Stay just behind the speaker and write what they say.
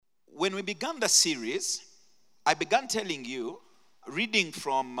When we began the series, I began telling you, reading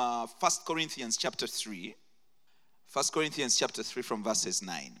from 1 Corinthians chapter 3, 1 Corinthians chapter 3 from verses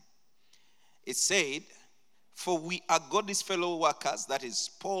 9. It said, for we are God's fellow workers, that is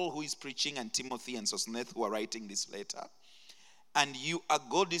Paul who is preaching and Timothy and Sosneth who are writing this letter. And you are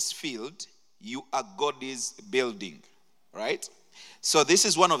God's field, you are God's building, right? So this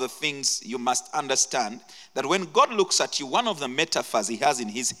is one of the things you must understand, that when God looks at you, one of the metaphors he has in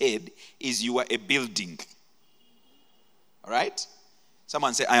his head is you are a building. All right?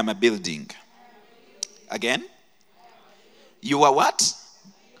 Someone say, I am a building. Again? You are what?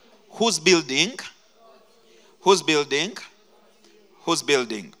 Whose building? Whose building? Whose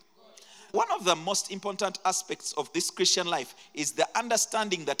building? One of the most important aspects of this Christian life is the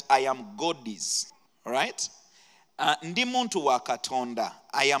understanding that I am God's. All right? Ndi muntu wa Katonda.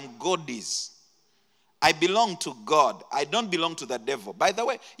 I am God's. I belong to God. I don't belong to the devil. By the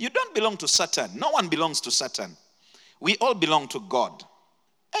way, you don't belong to Satan. No one belongs to Satan. We all belong to God.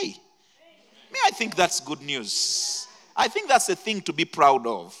 Hey, I think that's good news. I think that's a thing to be proud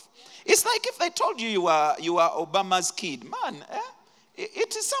of. It's like if they told you you are Obama's kid. Man,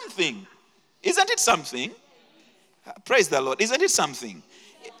 it is something. Isn't it something? Praise the Lord. Isn't it something?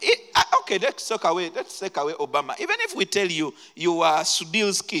 Okay, let's take away Obama. Even if we tell you you are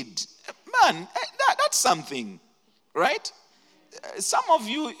Sudil's kid, man, that's something, right? Some of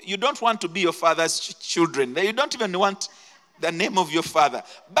you don't want to be your father's children. You don't even want the name of your father.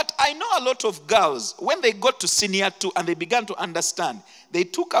 But I know a lot of girls, when they got to senior 2 and they began to understand, they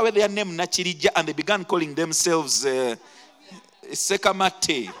took away their name Nachirija and they began calling themselves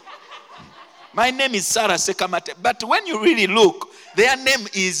Sekamate. My name is Sarah Sekamate. But when you really look, their name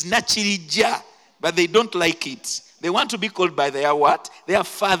is Nachirija, but they don't like it. They want to be called by their what? Their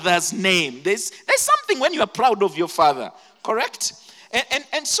father's name. There's something when you are proud of your father, correct?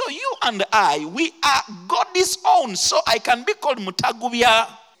 And so you and I, we are God's own. So I can be called Mutagubya.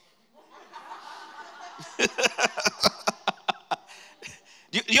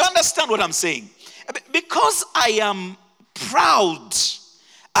 You understand what I'm saying? Because I am proud,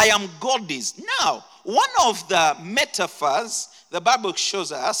 I am God's. Now, one of the metaphors the Bible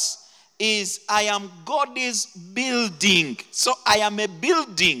shows us is I am God's building. So I am a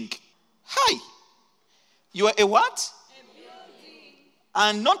building. Hi. You are a what? A building.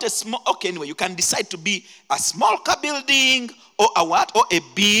 And not a small, okay, anyway, you can decide to be a small car building or a what? Or a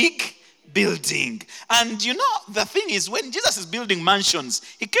big building. And you know, the thing is, when Jesus is building mansions,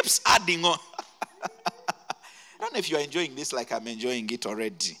 he keeps adding on. I don't know if you're enjoying this like I'm enjoying it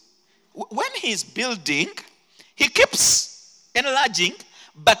already. When he's building, he keeps enlarging,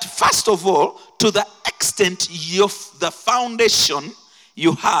 but first of all, to the extent the foundation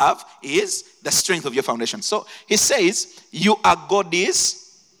you have is the strength of your foundation. So he says, you are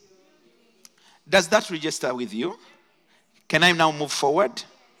God's. Does that register with you? Can I now move forward?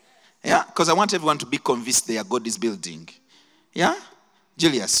 Yeah, because I want everyone to be convinced they are God's building. Yeah?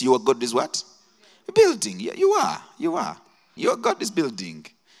 Julius, you are God's what? Building. Yeah, you are. You are God's building.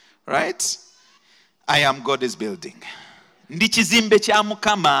 Right? I am God's building. Ndichizimbe cha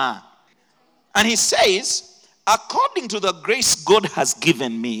Mukama. And he says, according to the grace God has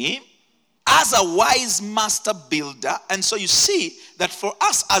given me, as a wise master builder. And so you see that for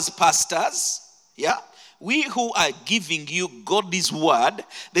us as pastors, yeah, we who are giving you God's word,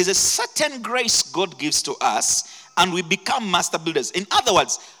 there's a certain grace God gives to us, and we become master builders. In other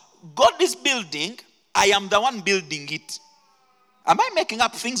words, God is building, I am the one building it. Am I making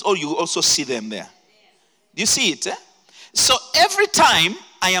up things, or you also see them there? Do you see it? So every time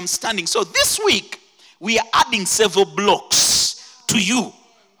I am standing, so this week we are adding several blocks to you.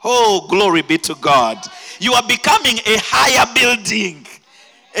 Oh, glory be to God. You are becoming a higher building.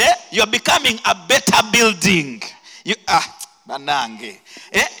 You are becoming a better building.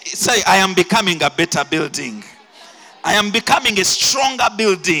 Say, I am becoming a better building. I am becoming a stronger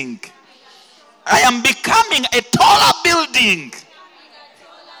building. I am becoming a taller building.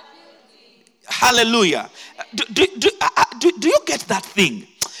 Hallelujah. Do you get that thing?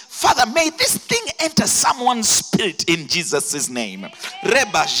 Father, may this thing enter someone's spirit in Jesus' name.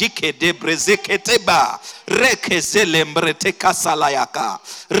 Reba jike de brezeketeba. Rekezelembreteka salayaka.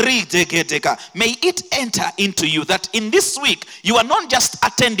 Ridegedeka. May it enter into you that in this week, you are not just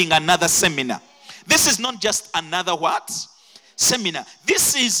attending another seminar. This is not just another what? Seminar.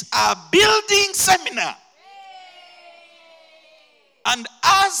 This is a building seminar. And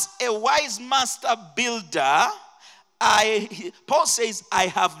as a wise master builder, Paul says, I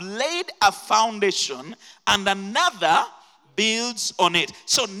have laid a foundation and another builds on it.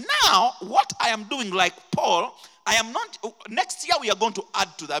 So now what I am doing, like Paul, I am not, next year we are going to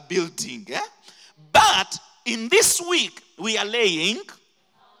add to the building. But in this week, we are laying,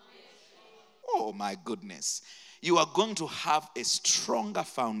 oh my goodness, you are going to have a stronger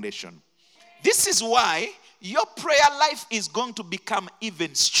foundation. This is why your prayer life is going to become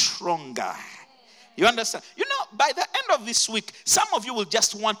even stronger. You understand? You know, by the end of this week, some of you will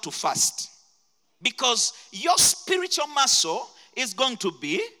just want to fast. Because your spiritual muscle is going to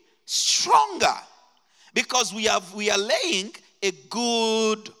be stronger. Because we are laying a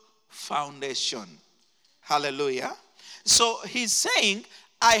good foundation. Hallelujah. So he's saying,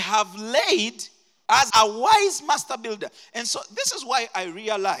 I have laid as a wise master builder. And so this is why I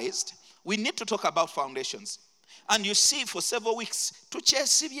realized we need to talk about foundations. And you see, for several weeks,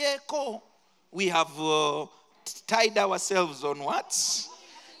 we have tied ourselves on what?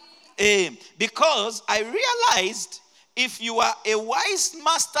 Because I realized if you are a wise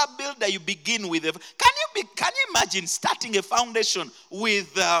master builder, you begin with a. Can you imagine starting a foundation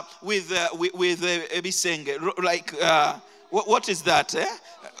with what is that?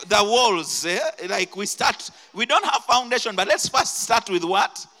 The walls. Like we don't have foundation, but let's first start with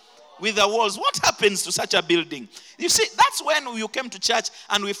what? With the walls. What happens to such a building? You see, that's when you came to church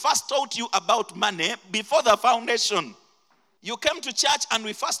and we first taught you about money before the foundation. You came to church and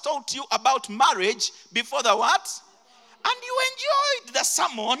we first taught you about marriage before the what? And you enjoyed the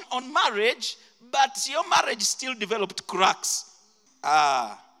sermon on marriage, but your marriage still developed cracks.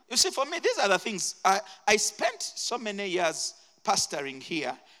 You see, for me, these are the things. I spent so many years pastoring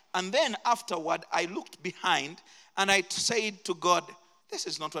here, and then afterward, I looked behind and I said to God, this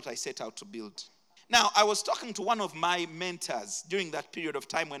is not what I set out to build. Now, I was talking to one of my mentors during that period of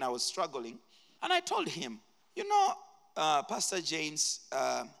time when I was struggling, and I told him, you know, Pastor James,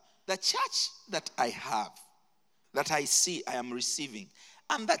 the church that I have, that I see I am receiving,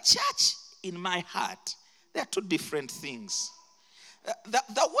 and the church in my heart, they are two different things. The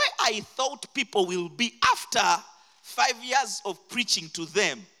way I thought people will be after 5 years of preaching to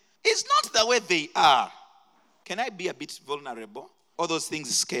them is not the way they are. Can I be a bit vulnerable? All those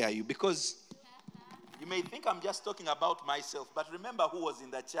things scare you because you may think I'm just talking about myself, but remember who was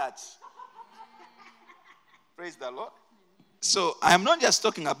in the church. Praise the Lord. So I am not just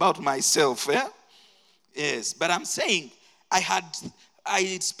talking about myself, Yes, but I'm saying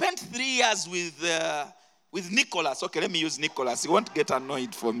I spent 3 years with Nicholas. Okay, let me use Nicholas. He won't get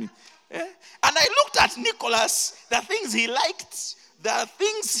annoyed for me. And I looked at Nicholas, the things he liked, the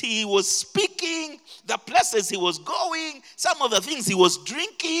things he was speaking, the places he was going, some of the things he was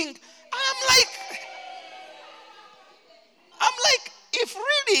drinking. And I'm like, if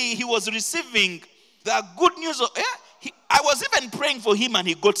really he was receiving the good news, I was even praying for him and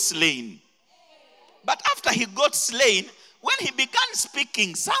he got slain. But after he got slain, when he began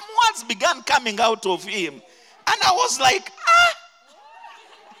speaking, some words began coming out of him. And I was like,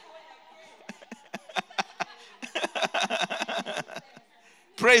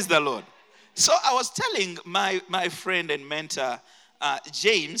 Praise the Lord. So I was telling my friend and mentor,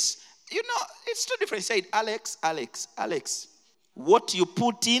 James, you know, it's too different. He said, Alex, what you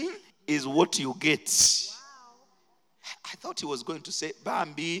put in is what you get. Wow. I thought he was going to say,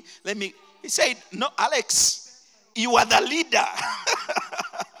 Bambi, he said, no, Alex, you are the leader.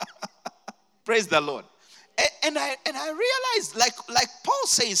 Praise the Lord. And I realized, like Paul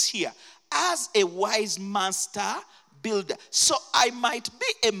says here, as a wise master builder. So I might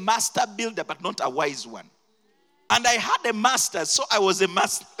be a master builder, but not a wise one. And I had a master, so I was a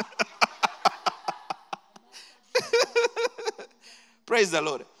master. Praise the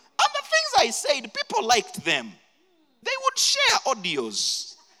Lord. And the things I said, people liked them. They would share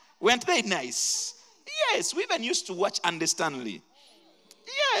audios. Weren't they nice? Yes, we even used to watch Understandly.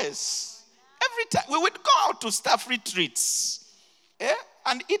 Yes. Every time we would go out to staff retreats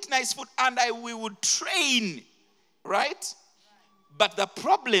and eat nice food, and we would train, right? But the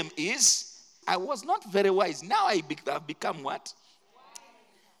problem is, I was not very wise. Now I've become what?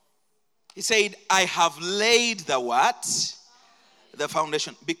 He said, I have laid the what? The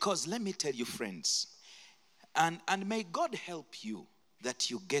foundation. Because let me tell you, friends, and may God help you that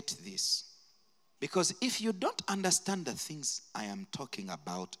you get this. Because if you don't understand the things I am talking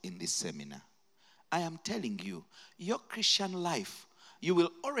about in this seminar, I am telling you, your Christian life, you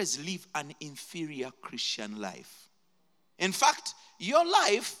will always live an inferior Christian life. In fact, your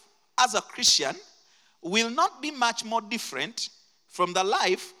life as a Christian will not be much more different from the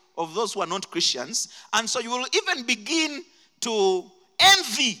life of those who are not Christians. And so you will even begin to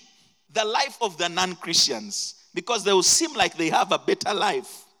envy the life of the non-Christians because they will seem like they have a better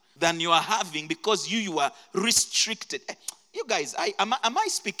life than you are having because you are restricted. You guys, am I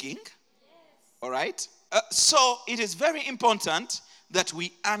speaking? Yes. All right? So it is very important that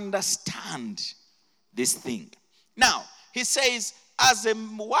we understand this thing. Now, he says, as a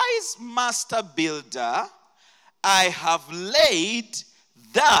wise master builder, I have laid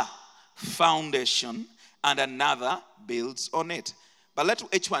the foundation and another builds on it. But let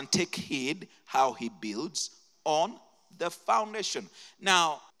each one take heed how he builds on the foundation.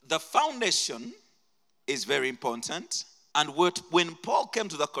 Now, the foundation is very important. And when Paul came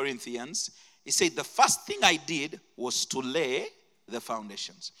to the Corinthians, he said, the first thing I did was to lay the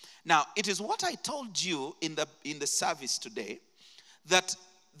foundations. Now, it is what I told you in the service today, that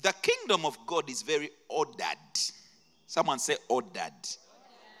the kingdom of God is very ordered. Someone say ordered.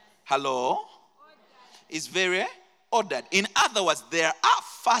 Hello? It's very ordered. In other words, there are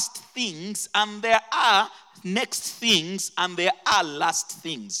first things and there are next things and there are last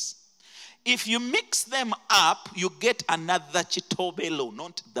things. If you mix them up, you get another chitobelo,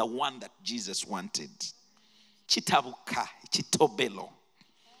 not the one that Jesus wanted. Chitabuka, chitobelo.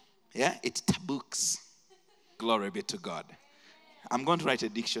 Yeah, it tabooks. Glory be to God. I'm going to write a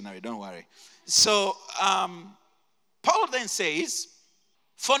dictionary, don't worry. So, Paul then says,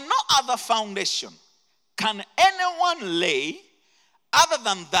 for no other foundation can anyone lay other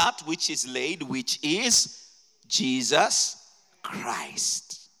than that which is laid, which is Jesus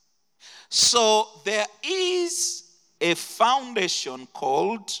Christ. So there is a foundation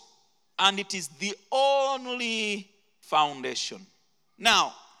called, and it is the only foundation.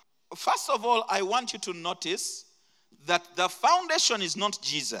 Now, first of all, I want you to notice that the foundation is not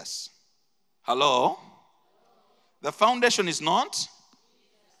Jesus. Hello? The foundation is not.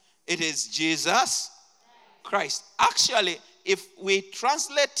 It is Jesus Christ. Actually, if we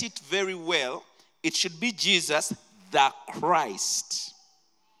translate it very well, it should be Jesus the Christ.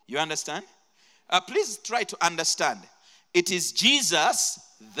 You understand? Please try to understand. It is Jesus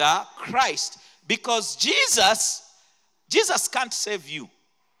the Christ. Because Jesus can't save you.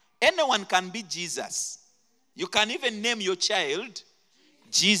 Anyone can be Jesus. You can even name your child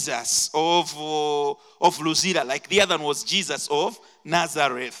Jesus of Luzira, like the other one was Jesus of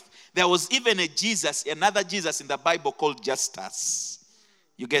Nazareth. There was even another Jesus in the Bible called Justus.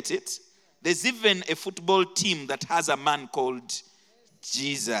 You get it? There's even a football team that has a man called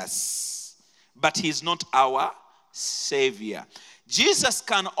Jesus. But he's not our Savior. Jesus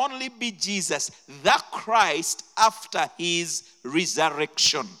can only be Jesus, the Christ, after his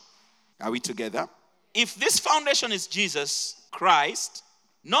resurrection. Are we together? If this foundation is Jesus Christ,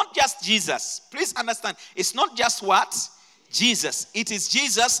 not just Jesus. Please understand, it's not just what? Jesus. It is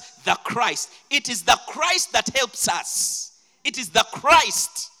Jesus the Christ. It is the Christ that helps us. It is the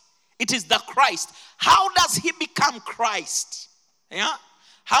Christ. It is the Christ. How does he become Christ? Yeah?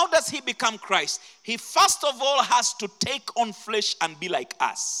 How does he become Christ? He first of all has to take on flesh and be like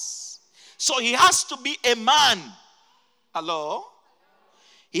us. So he has to be a man. Hello?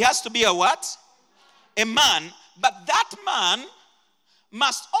 He has to be a what? A man. But that man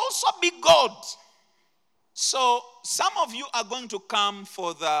must also be God. So some of you are going to come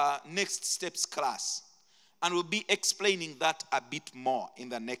for the next steps class. And we'll be explaining that a bit more in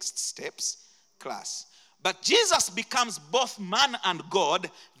the next steps class. But Jesus becomes both man and God.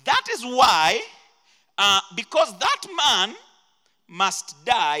 That is why, because that man must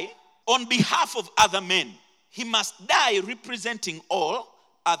die on behalf of other men. He must die representing all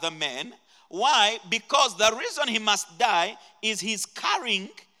other men. Why? Because the reason he must die is he's carrying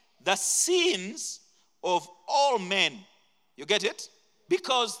the sins of all men. You get it?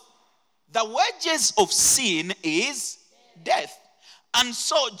 Because the wages of sin is death. And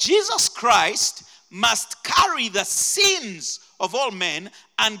so Jesus Christ must carry the sins of all men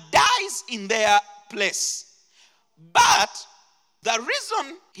and dies in their place. But the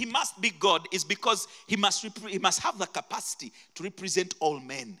reason he must be God is because he must have the capacity to represent all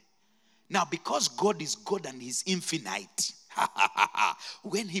men. Now, because God is God and he's infinite,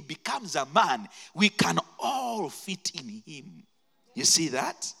 when he becomes a man, we can all fit in him. You see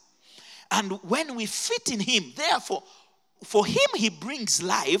that? And when we fit in him, therefore, for him he brings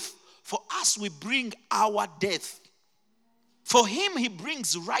life, for us we bring our death. For him he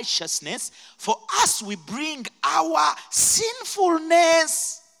brings righteousness, for us we bring our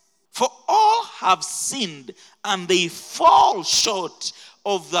sinfulness. For all have sinned and they fall short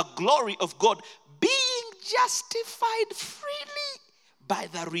of the glory of God, being justified freely by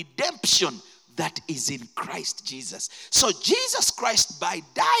the redemption that is in Christ Jesus. So Jesus Christ, by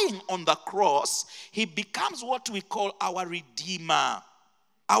dying on the cross, he becomes what we call our Redeemer.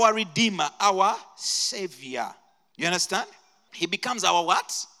 Our Redeemer, our Savior. You understand? He becomes our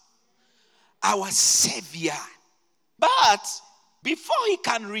what? Our Savior. But before he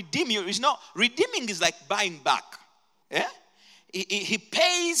can redeem you, redeeming is like buying back. Yeah? He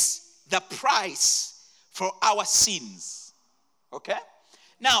pays the price for our sins. Okay?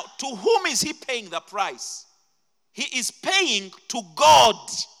 Now, to whom is he paying the price? He is paying to God,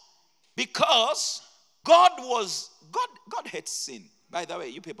 because God hates sin. By the way,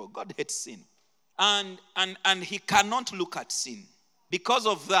 you people, God hates sin. And he cannot look at sin. Because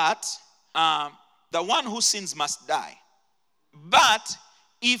of that, the one who sins must die. But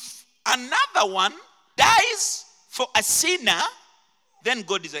if another one dies for a sinner, then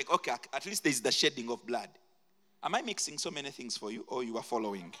God is like, okay, at least there is the shedding of blood. Am I mixing so many things for you, or you are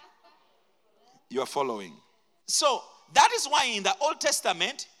following? You are following. So that is why in the Old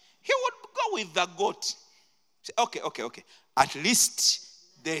Testament, he would go with the goat. Say, okay. At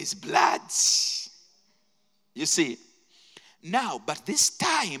least there is blood. You see? Now, but this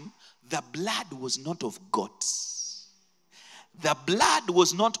time, the blood was not of goats. The blood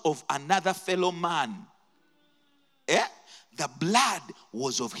was not of another fellow man. The blood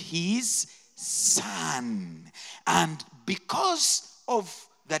was of his son. And because of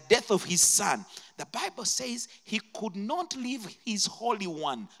the death of his son, the Bible says he could not leave his Holy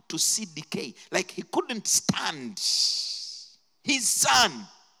One to see decay. Like he couldn't stand his son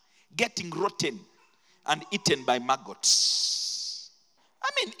getting rotten and eaten by maggots. I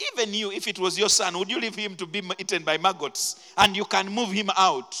mean, even you, if it was your son, would you leave him to be eaten by maggots and you can move him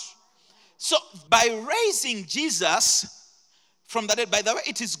out? So by raising Jesus from the dead, by the way,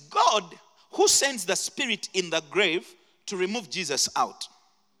 it is God who sends the spirit in the grave to remove Jesus out.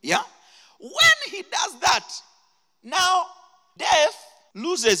 Yeah? When he does that, now death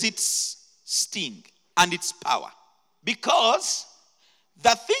loses its sting and its power. Because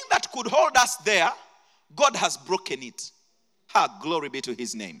the thing that could hold us there, God has broken it. Glory be to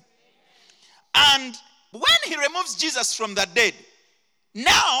his name. And when he removes Jesus from the dead,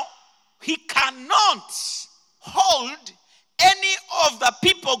 now he cannot hold any of the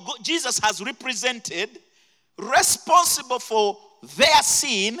people Jesus has represented responsible for their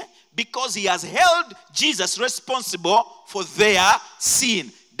sin, because he has held Jesus responsible for their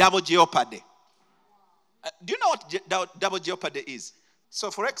sin. Double jeopardy. Do you know what double jeopardy is?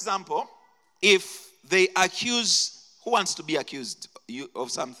 So, for example, if they accuse, who wants to be accused of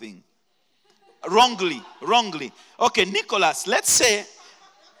something? Wrongly. Okay, Nicholas, let's say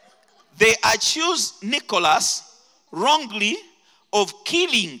they accuse Nicholas wrongly of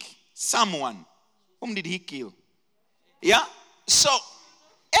killing someone. Whom did he kill? Yeah? So,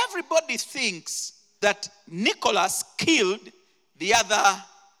 everybody thinks that Nicholas killed the other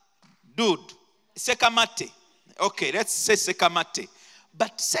dude, Sekamate. Okay, let's say Sekamate.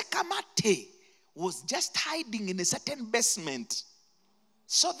 But Sekamate was just hiding in a certain basement.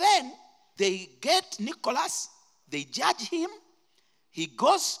 So then, they get Nicholas, they judge him. He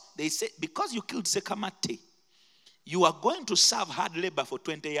goes, they say, because you killed Sekamate, you are going to serve hard labor for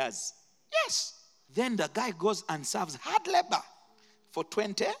 20 years. Yes. Then the guy goes and serves hard labor for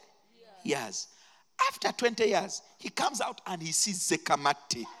 20 years. After 20 years, he comes out and he sees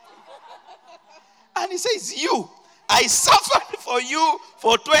Sekamate. And he says, I suffered for you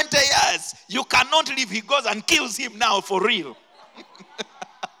for 20 years. You cannot leave. He goes and kills him now for real.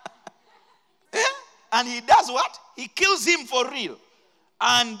 And he does what? He kills him for real.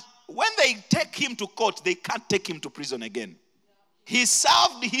 And when they take him to court, they can't take him to prison again. He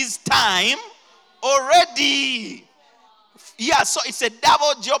served his time already. Yeah, so it's a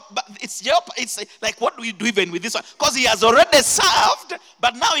double job. It's like, what do we do even with this one? Because he has already served,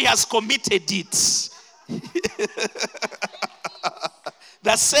 but now he has committed it.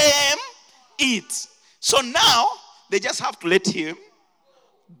 The same it. So now they just have to let him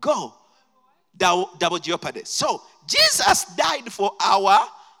go. Double jeopardy. So Jesus died for our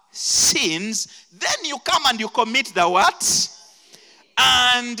sins. Then you come and you commit the what?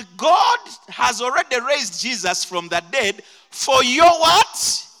 And God has already raised Jesus from the dead for your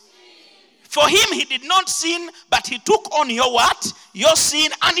what? For him, he did not sin, but he took on your what? Your sin,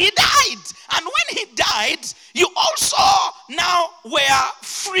 and he died. And when he died, you also now were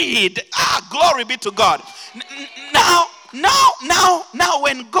freed. Glory be to God. Now,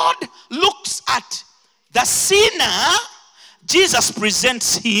 when God looks at the sinner, Jesus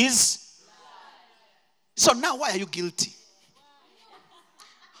presents his. So now, why are you guilty?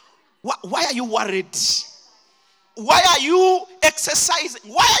 Why are you worried? Why are you exercising?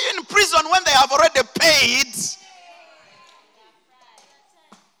 Why are you in prison when they have already paid?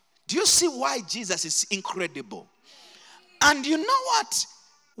 Do you see why Jesus is incredible? And you know what?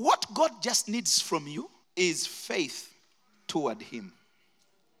 What God just needs from you is faith toward him.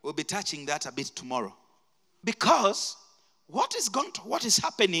 We'll be touching that a bit tomorrow. Because what is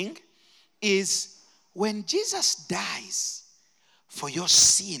happening is when Jesus dies for your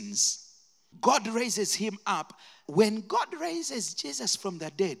sins, God raises him up. When God raises Jesus from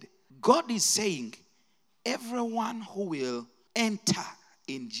the dead, God is saying, everyone who will enter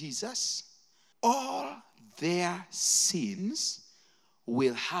in Jesus, all their sins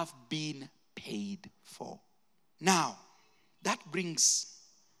will have been paid for. Now, that brings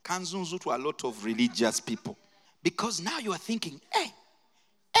kanzunzu to a lot of religious people. Because now you are thinking, hey,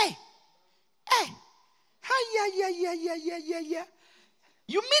 yeah.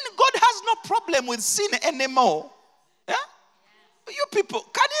 You mean God has no problem with sin anymore? Yeah? You people,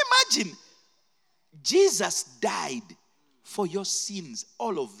 can you imagine? Jesus died for your sins,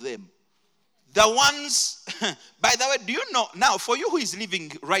 all of them. The ones, by the way, do you know, now for you who is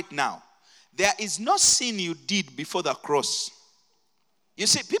living right now, there is no sin you did before the cross. You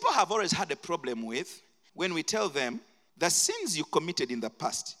see, people have always had a problem with when we tell them the sins you committed in the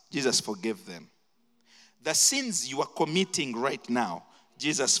past, Jesus forgave them. The sins you are committing right now,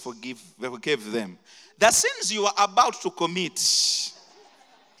 Jesus forgave them. The sins you are about to commit,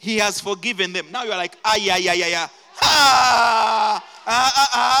 he has forgiven them. Now you are like, yeah. No.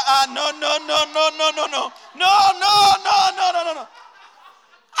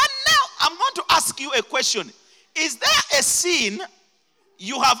 And now I'm going to ask you a question. Is there a sin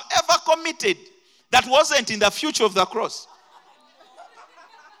you have ever committed that wasn't in the future of the cross?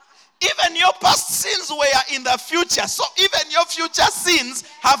 Even your past sins were in the future. So even your future sins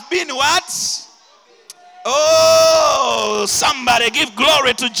have been what? Oh, somebody give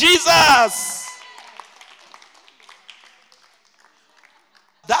glory to Jesus.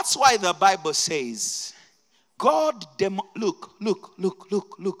 That's why the Bible says, look.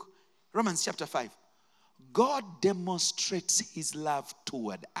 Romans chapter 5. God demonstrates his love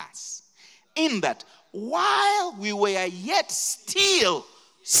toward us in that while we were yet still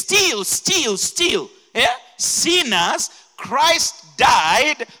sinners, Christ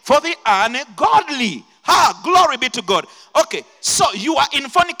died for the ungodly. Glory be to God. Okay, so you are in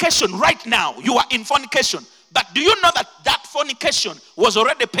fornication right now. You are in fornication. But do you know that fornication was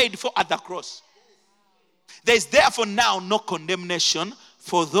already paid for at the cross? There is therefore now no condemnation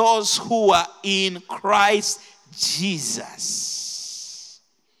for those who are in Christ Jesus.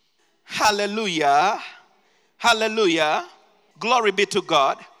 Hallelujah. Glory be to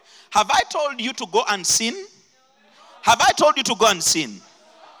God. Have I told you to go and sin? Have I told you to go and sin?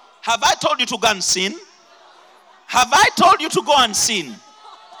 Have I told you to go and sin? Have I told you to go and sin?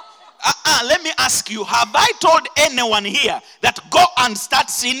 Let me ask you, have I told anyone here that go and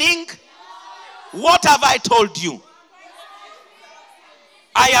start sinning? What have I told you?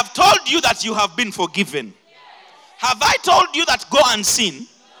 I have told you that you have been forgiven. Have I told you that go and sin?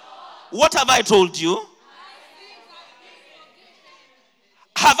 What have I told you?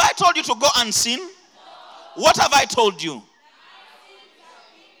 Have I told you to go and sin? What have I told you?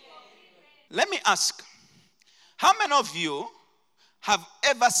 Let me ask, how many of you have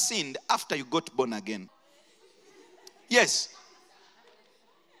ever sinned after you got born again? Yes.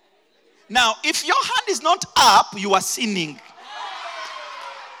 Now, if your hand is not up, you are sinning.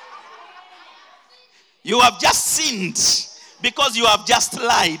 You have just sinned because you have just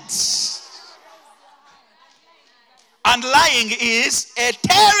lied. And lying is a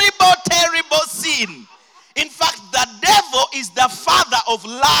terrible sin. In fact, the devil is the father of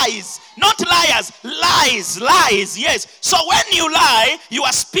lies. Not liars, lies, yes. So when you lie, you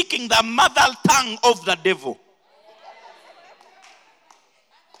are speaking the mother tongue of the devil.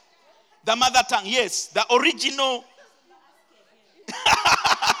 The mother tongue, yes. The original.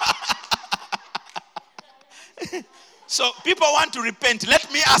 So people want to repent. Let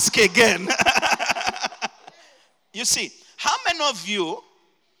me ask again. You see, how many of you,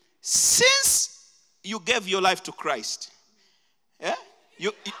 since you gave your life to Christ, yeah?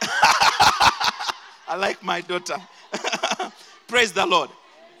 I like my daughter. Praise the Lord.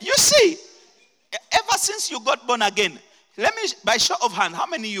 You see, ever since you got born again, let me, by show of hand, how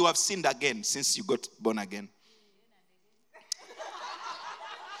many of you have sinned again since you got born again?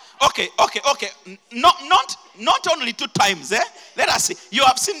 Okay. Not only 2 times, eh? Let us see. You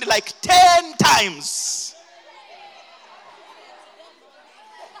have sinned like 10 times.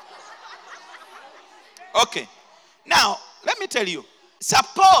 Okay. Now, let me tell you.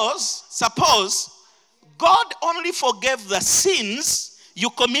 Suppose God only forgave the sins you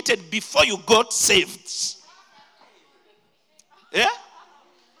committed before you got saved. Yeah?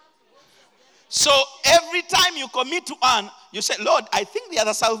 So every time you commit to one, you say, Lord, I think the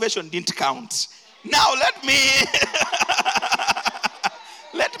other salvation didn't count. Now let me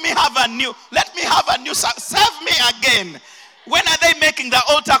have a new, save me again. When are they making the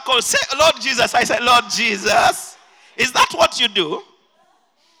altar call? Say, Lord Jesus. I said, Lord Jesus. Is that what you do?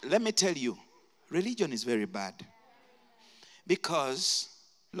 Let me tell you, religion is very bad. Because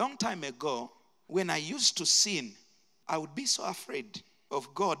long time ago, when I used to sin, I would be so afraid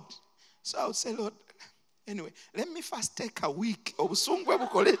of God. So I would say, Lord, anyway, let me first take a week of Sungwebu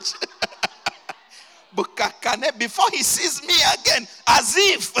College. Before he sees me again, as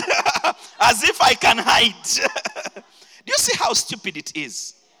if I can hide. Do you see how stupid it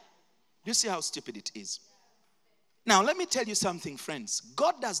is? Do you see how stupid it is? Now, let me tell you something, friends.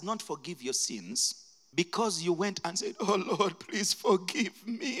 God does not forgive your sins because you went and said, oh, Lord, please forgive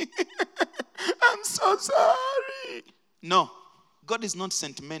me. I'm so sorry. No, God is not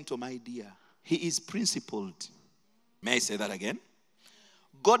sentimental, my dear. He is principled. May I say that again?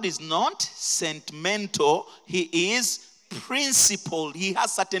 God is not sentimental. He is principled. He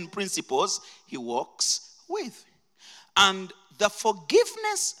has certain principles he works with. And the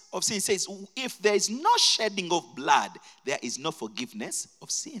forgiveness of sin says, if there is no shedding of blood, there is no forgiveness of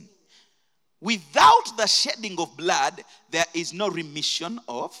sin. Without the shedding of blood, there is no remission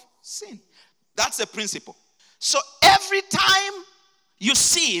of sin. That's a principle. So every time you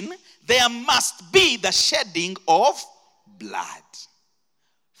sin, there must be the shedding of blood.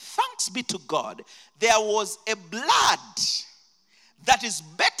 Thanks be to God, there was a blood that is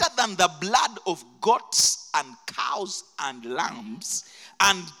better than the blood of goats and cows and lambs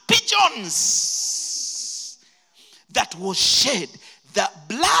and pigeons that was shed. The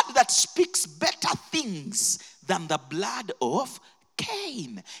blood that speaks better things than the blood of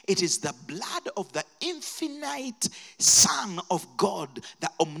Cain. It is the blood of the infinite Son of God, the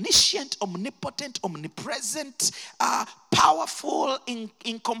omniscient, omnipotent, omnipresent, powerful,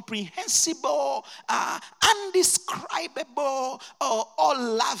 incomprehensible, undescribable,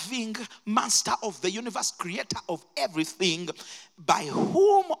 all-loving Master of the universe, creator of everything, by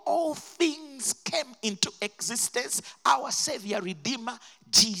whom all things came into existence, our Savior, Redeemer,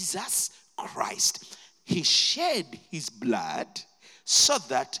 Jesus Christ. He shed his blood so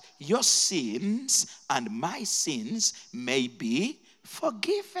that your sins and my sins may be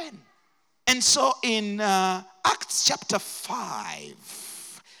forgiven. And so in Acts chapter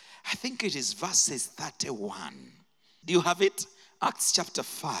 5, I think it is verses 31. Do you have it? Acts chapter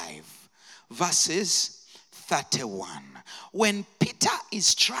 5, verses 31. When Peter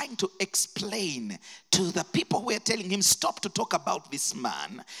is trying to explain to the people who are telling him, stop to talk about this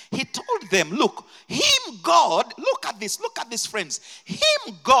man, he told them, look, him God, look at this, friends.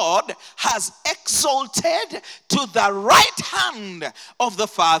 Him God has exalted to the right hand of the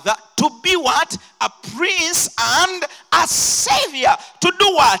Father to be what? A prince and a savior. To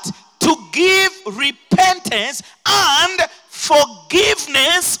do what? To give repentance and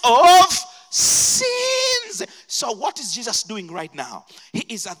forgiveness of sins. So what is Jesus doing right now? He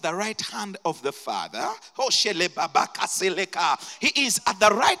is at the right hand of the Father. He is at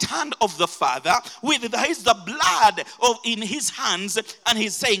the right hand of the Father with the blood in his hands, and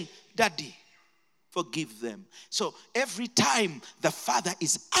he's saying, Daddy, forgive them. So every time the Father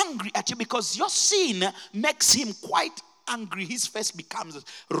is angry at you because your sin makes him quite angry, his face becomes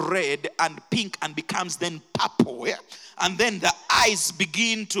red and pink and becomes then purple, and then the eyes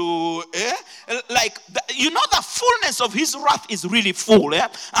begin to the fullness of his wrath is really full,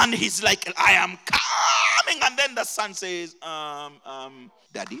 and he's like, I am coming, and then the son says,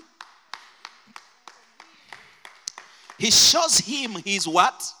 Daddy. He shows him his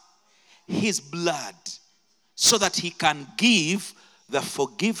what? His blood, so that he can give the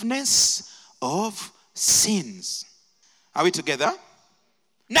forgiveness of sins. Are we together?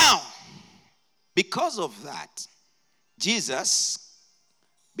 Now, because of that, Jesus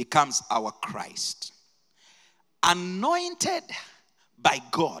becomes our Christ, anointed by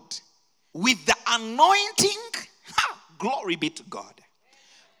God with the anointing. Glory be to God.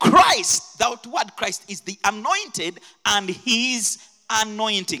 Christ, that word Christ is the anointed and his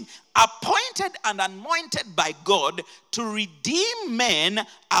anointing, appointed and anointed by God to redeem men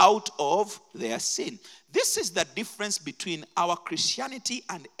out of their sin. This is the difference between our Christianity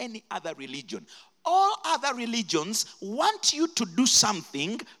and any other religion. All other religions want you to do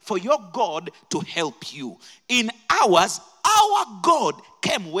something for your God to help you. In ours, our God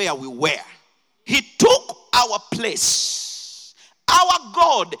came where we were. He took our place. Our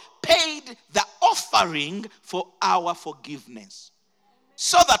God paid the offering for our forgiveness.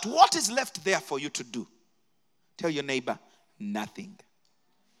 So that what is left there for you to do? Tell your neighbor, nothing.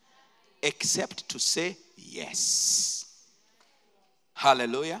 Except to say yes.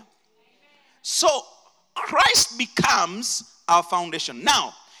 Hallelujah. So Christ becomes our foundation.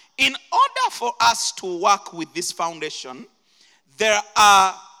 Now, in order for us to work with this foundation, there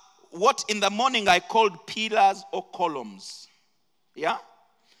are what in the morning I called pillars or columns. Yeah?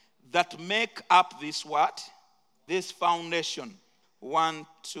 That make up this what? This foundation. 1,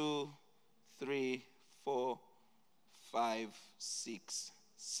 2, 3, 4, 5, 6,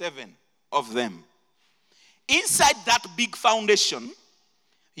 7 of them. Inside that big foundation,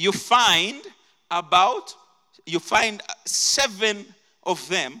 you find 7 of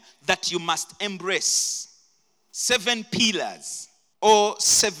them that you must embrace. 7 pillars or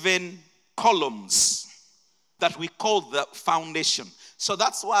 7 columns that we call the foundation. So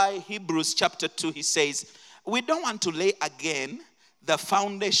that's why Hebrews chapter 2, he says, we don't want to lay again the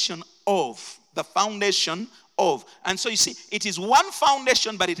foundation of. And so you see, it is one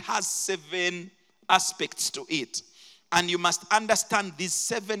foundation, but it has 7 aspects to it. And you must understand these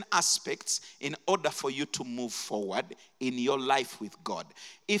 7 aspects in order for you to move forward in your life with God.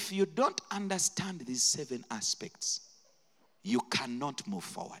 If you don't understand these 7 aspects, you cannot move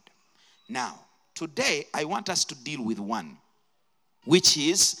forward. Now, today I want us to deal with one, which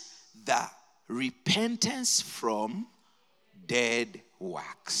is the repentance from dead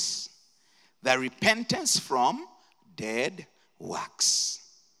works. The repentance from dead works.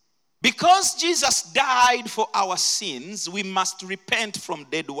 Because Jesus died for our sins, we must repent from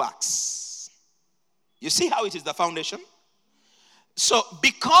dead works. You see how it is the foundation? So,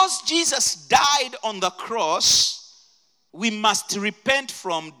 because Jesus died on the cross, we must repent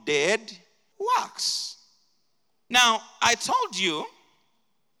from dead works. Now, I told you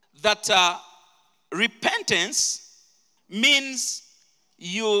that repentance means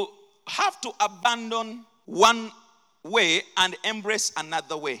you have to abandon one way and embrace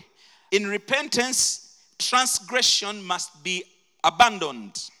another way. In repentance, transgression must be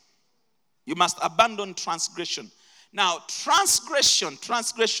abandoned. You must abandon transgression. Now, transgression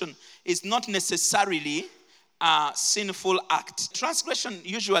is not necessarily a sinful act. Transgression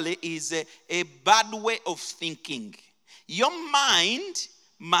usually is a bad way of thinking. Your mind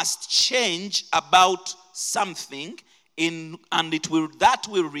must change about something, and that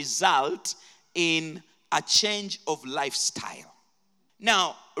will result in a change of lifestyle.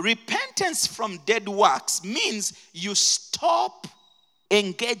 Now, repentance from dead works means you stop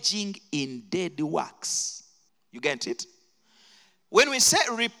engaging in dead works. You get it? When we say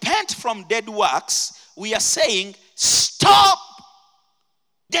repent from dead works, we are saying stop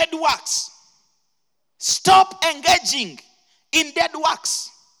dead works. Stop engaging in dead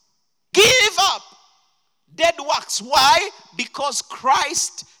works. Give up dead works. Why? Because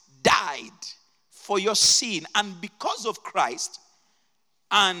Christ died for your sin. And because of Christ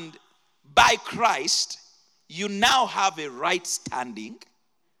and by Christ, you now have a right standing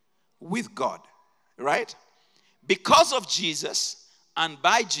with God. Right? Because of Jesus and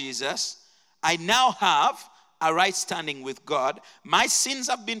by Jesus, I now have a right standing with God. My sins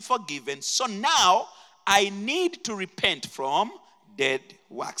have been forgiven. So now I need to repent from dead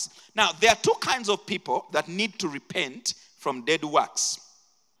works. Now, there are 2 kinds of people that need to repent from dead works.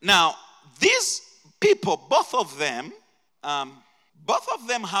 Now, these people, both of them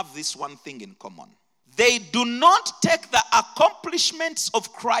have this one thing in common. They do not take the accomplishments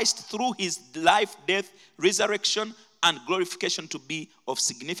of Christ through his life, death, resurrection, and glorification to be of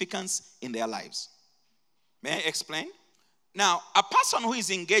significance in their lives. May I explain? Now, a person who is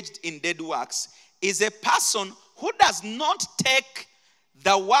engaged in dead works is a person who does not take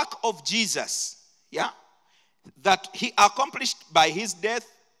the work of Jesus, that he accomplished by his death,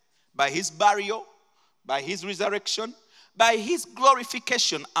 by his burial, by his resurrection, by his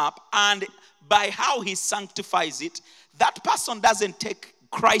glorification up, and by how he sanctifies it. That person doesn't take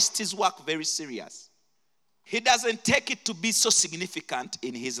Christ's work very serious. He doesn't take it to be so significant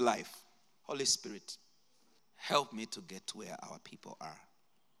in his life. Holy Spirit, help me to get to where our people are.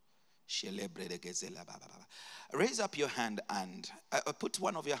 Raise up your hand and put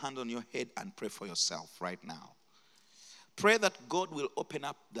one of your hands on your head and pray for yourself right now. Pray that God will open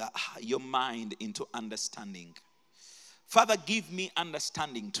up your mind into understanding. Father, give me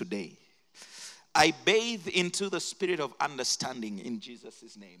understanding today. I bathe into the spirit of understanding in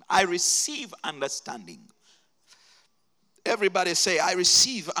Jesus' name. I receive understanding. Everybody say, I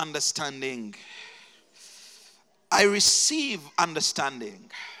receive understanding. I receive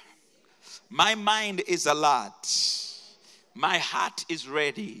understanding. My mind is alert. My heart is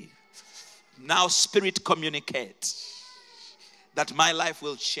ready. Now, Spirit, communicate that my life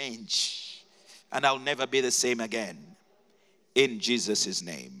will change and I'll never be the same again. In Jesus'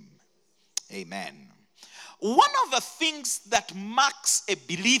 name, amen. One of the things that marks a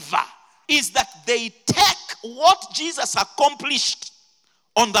believer is that they take what Jesus accomplished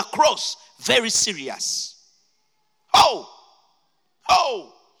on the cross very serious. Oh,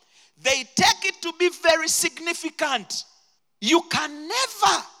 Oh, they take it to be very significant. You can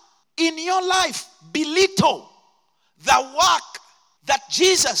never in your life belittle the work that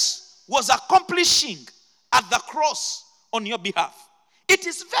Jesus was accomplishing at the cross on your behalf. It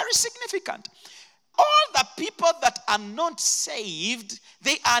is very significant. All the people that are not saved,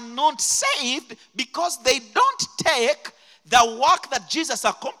 they are not saved because they don't take the work that Jesus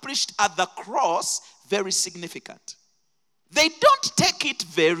accomplished at the cross very significant. They don't take it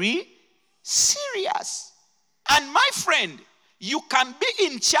very serious. And my friend, you can be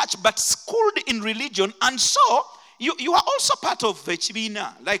in church but schooled in religion, and so you are also part of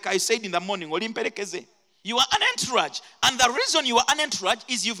Chibina. Like I said in the morning, you are an entourage. And the reason you are an entourage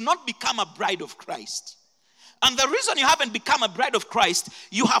is you've not become a bride of Christ. And the reason you haven't become a bride of Christ,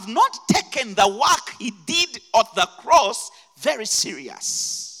 you have not taken the work he did at the cross very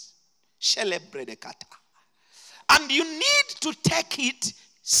serious. And you need to take it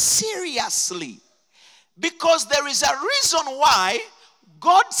seriously. Because there is a reason why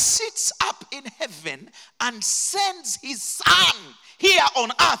God sits up in heaven and sends his son here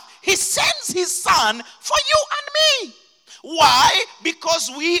on earth. He sends his son for you and me. Why?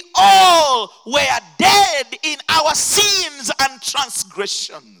 Because we all were dead in our sins and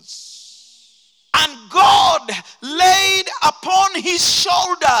transgressions. And God laid upon his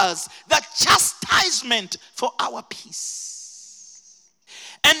shoulders the chastisement for our peace.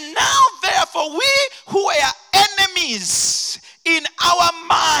 And now, therefore, we who were enemies in our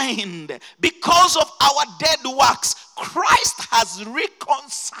mind because of our dead works, Christ has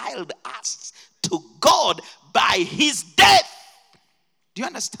reconciled us to God by his death. Do you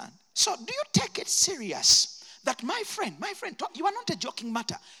understand? So do you take it serious that my friend, you are not a joking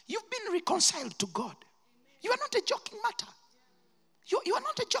matter. You've been reconciled to God. You are not a joking matter. You are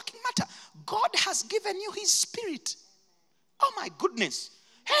not a joking matter. God has given you his spirit. Oh my goodness.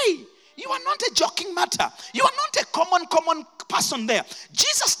 Hey, you are not a joking matter. You are not a common person there.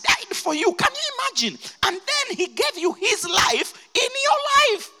 Jesus died for you. Can you imagine? And then he gave you his life in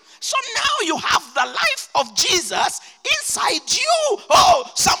your life. So now you have the life of Jesus inside you. Oh,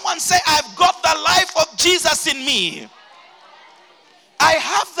 someone say, I've got the life of Jesus in me. I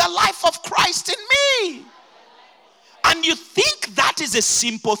have the life of Christ in me. And you think that is a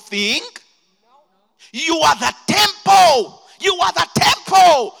simple thing? You are the temple. You are the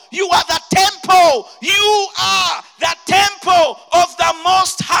temple. You are the temple. You are the temple of the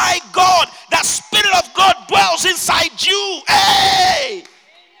Most High God. The Spirit of God dwells inside you. Hey!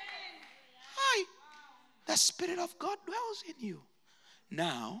 Hi. The Spirit of God dwells in you.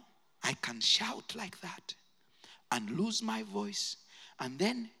 Now, I can shout like that and lose my voice. And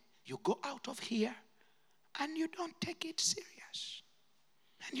then you go out of here and you don't take it serious.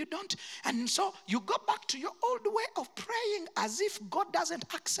 And you don't, and so you go back to your old way of praying as if God doesn't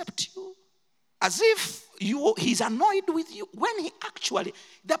accept you. As if he's annoyed with you. When he actually,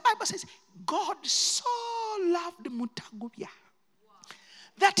 the Bible says, God so loved Mutagubya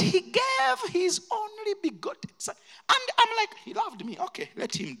that he gave his only begotten son. And I'm like, he loved me. Okay,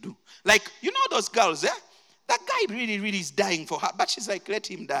 let him do. Like, you know those girls, eh? That guy really is dying for her. But she's like, let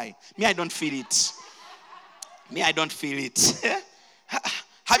him die. Me, I don't feel it.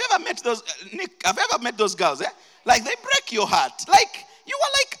 Have you ever met those, Nick, have you ever met those girls, eh? Like, they break your heart. Like, you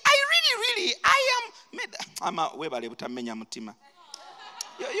are like, I am,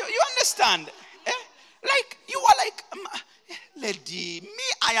 you understand? Eh? Like, you are like, lady,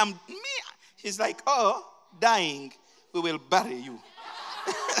 he's like, oh, dying, we will bury you.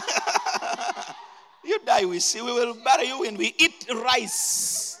 You die, we see, we will bury you when we eat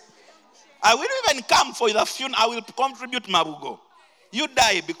rice. I will even come for the funeral, I will contribute mabugo. You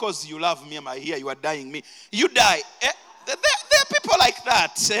die because you love me. I hear you are dying me. You die. There are people like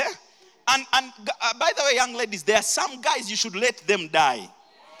that. And by the way, young ladies, there are some guys you should let them die.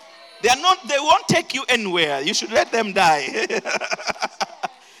 They won't take you anywhere. You should let them die.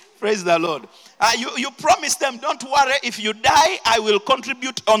 Praise the Lord. You promise them, don't worry, if you die, I will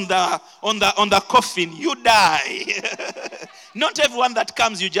contribute on the coffin. You die. Not everyone that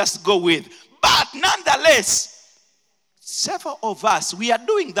comes you just go with. But nonetheless, several of us, we are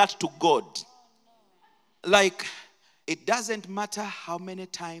doing that to God. Like, it doesn't matter how many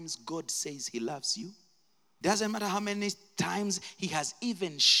times God says he loves you. Doesn't matter how many times he has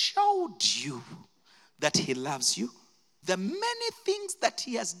even showed you that he loves you. The many things that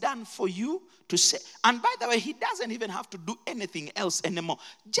he has done for you to say. And by the way, he doesn't even have to do anything else anymore.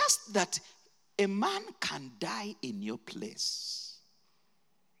 Just that a man can die in your place.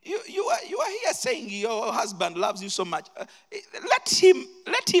 You are here saying your husband loves you so much. Let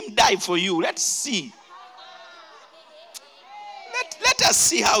him die for you. Let's see. us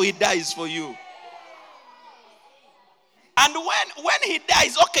see how he dies for you. And when he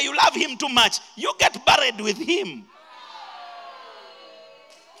dies, okay, you love him too much, you get buried with him.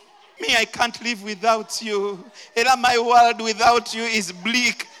 Me, I can't live without you. My world without you is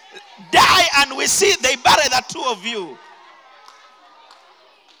bleak. Die, and we see they bury the two of you.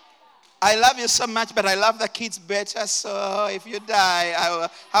 I love you so much, but I love the kids better. So if you die,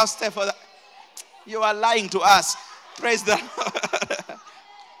 I'll stay for that. You are lying to us. Praise the Lord.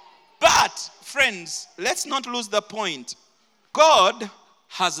 But, friends, let's not lose the point. God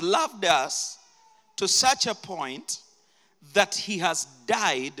has loved us to such a point that he has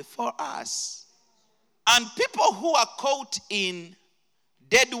died for us. And people who are caught in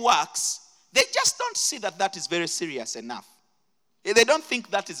dead works, they just don't see that is very serious enough. They don't think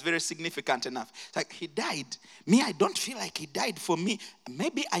that is very significant enough. It's like, he died. Me, I don't feel like he died for me.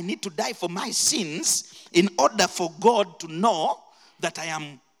 Maybe I need to die for my sins in order for God to know that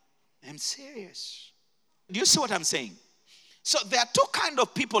I'm serious. Do you see what I'm saying? So there are two kinds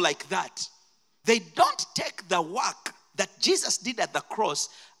of people like that. They don't take the work that Jesus did at the cross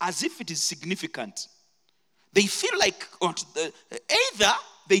as if it is significant. They feel like either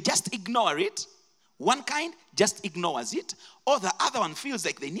they just ignore it, one kind just ignores it, or the other one feels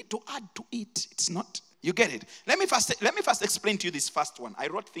like they need to add to it. It's not. You get it? Let me first explain to you this first one. I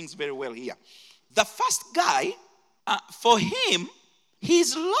wrote things very well here. The first guy, for him,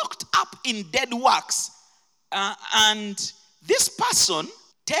 he's locked up in dead works. And this person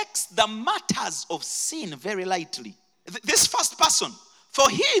takes the matters of sin very lightly. This first person, for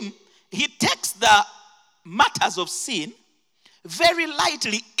him, he takes the matters of sin very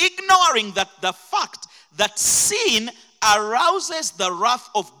lightly, ignoring that the fact that sin arouses the wrath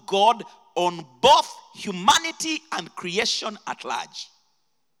of God on both humanity and creation at large.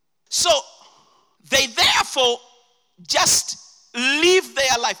 So they therefore just live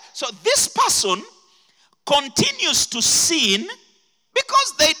their life. So this person continues to sin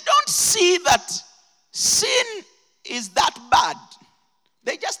because they don't see that sin is that bad.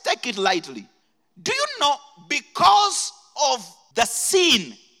 They just take it lightly. Do you know, because of the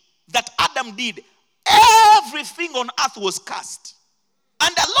sin that Adam did, everything on earth was cursed.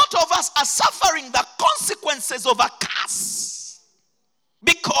 And a lot of us are suffering the consequences of a curse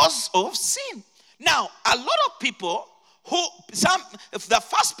because of sin. Now, a lot of people the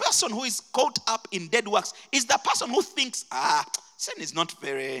first person who is caught up in dead works is the person who thinks, sin is not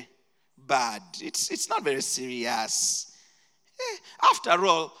very bad. It's not very serious. After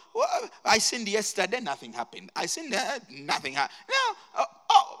all, I sinned yesterday, nothing happened. I sinned, nothing happened.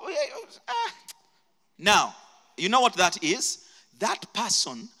 Now, you know what that is? That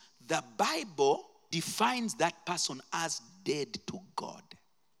person, the Bible defines that person as dead to God.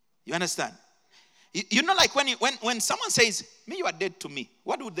 You understand? You know, like when someone says, "Me, you are dead to me,"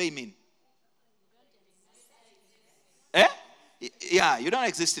 what would they mean? Yeah, you don't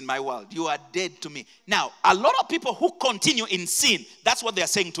exist in my world. You are dead to me. Now, a lot of people who continue in sin, that's what they are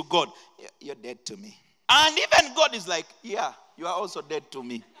saying to God. You're dead to me. And even God is like, yeah, you are also dead to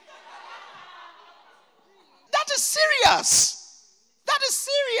me. That is serious. That is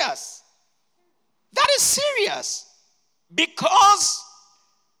serious. That is serious. Because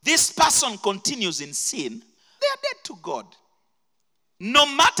this person continues in sin, they are dead to God. No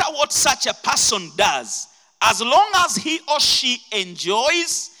matter what such a person does, as long as he or she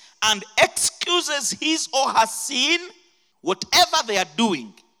enjoys and excuses his or her sin, whatever they are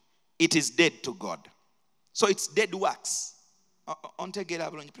doing, it is dead to God. So it's dead works.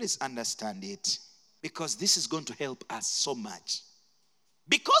 Please understand it, because this is going to help us so much.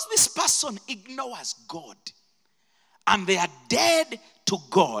 Because this person ignores God and they are dead to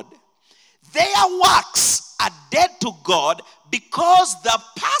God, their works are dead to God because the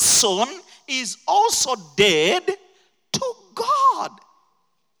person is also dead to God.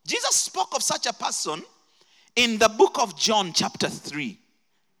 Jesus spoke of such a person in the book of John chapter 3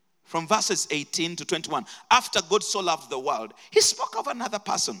 from verses 18 to 21. After God so loved the world, he spoke of another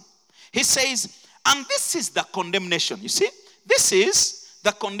person. He says, and this is the condemnation. You see, this is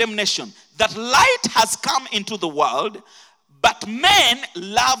the condemnation, that light has come into the world, but men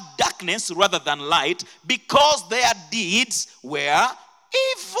love darkness rather than light because their deeds were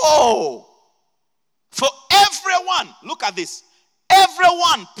evil. For everyone, look at this,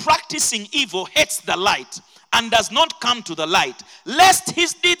 everyone practicing evil hates the light and does not come to the light, lest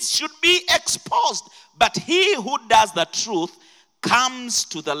his deeds should be exposed. But he who does the truth comes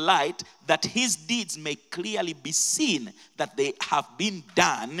to the light, that his deeds may clearly be seen that they have been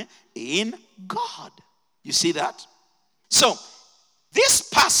done in God. You see that? So, this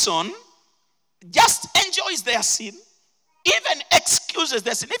person just enjoys their sin, even excuses excuses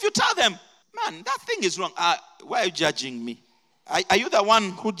their sin. If you tell them, man, that thing is wrong. Why are you judging me? Are you the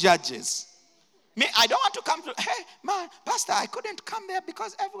one who judges? Me, I don't want to come to, hey, man, Pastor, I couldn't come there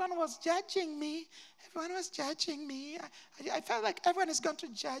because everyone was judging me. Everyone was judging me. I felt like everyone is going to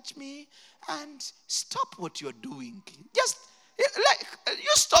judge me. And stop what you're doing. Just, like, you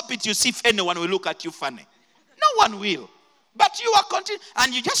stop it, you see if anyone will look at you funny. No one will. But you are continuing,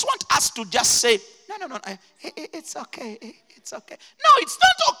 and you just want us to just say, no, it's okay, it's okay. No, it's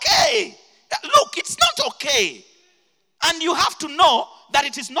not okay. Look, it's not okay. And you have to know that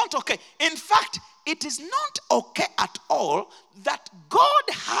it is not okay. In fact, it is not okay at all that God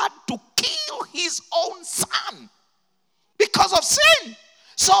had to kill his own son because of sin.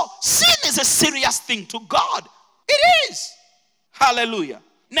 So sin is a serious thing to God. It is. Hallelujah.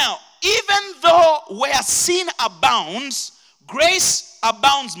 Now, even though where sin abounds, grace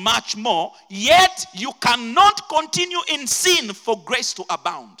abounds much more, yet you cannot continue in sin for grace to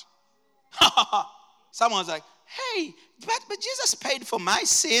abound. Someone's like, hey, but Jesus paid for my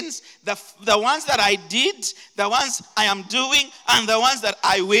sins, the ones that I did, the ones I am doing, and the ones that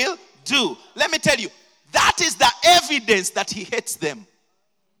I will do. Let me tell you, that is the evidence that he hates them.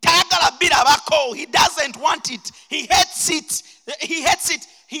 He doesn't want it. He hates it. He hates it.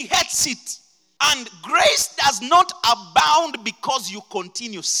 He hates it. And grace does not abound because you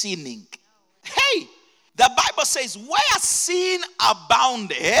continue sinning. Hey, the Bible says, where sin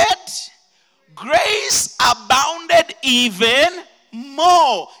abounded, grace abounded even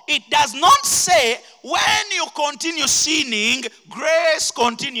more. It does not say when you continue sinning, grace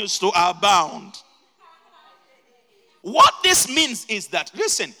continues to abound. What this means is that,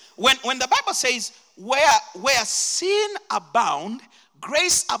 listen, when the Bible says where sin abound,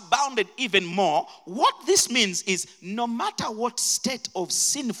 grace abounded even more, what this means is no matter what state of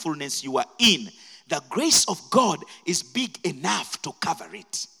sinfulness you are in, the grace of God is big enough to cover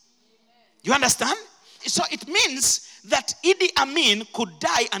it. You understand? So it means that Idi Amin could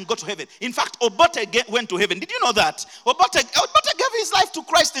die and go to heaven. In fact, Obote went to heaven. Did you know that? Obote gave his life to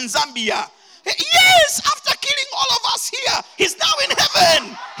Christ in Zambia. Yes, after killing all of us here, he's now in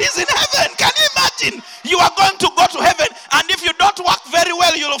heaven. He's in heaven. Can you imagine? You are going to go to heaven, and if you don't work very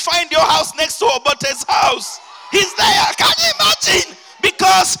well, you'll find your house next to Obote's house. He's there. Can you imagine?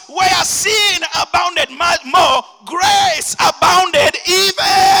 Because where sin abounded much more, grace abounded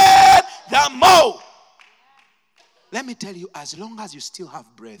even the more. Let me tell you, as long as you still have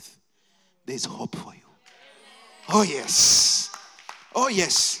breath, there's hope for you. Oh yes. Oh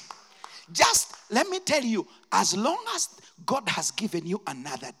yes. Just let me tell you, as long as God has given you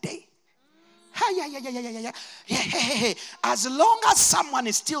another day, as long as someone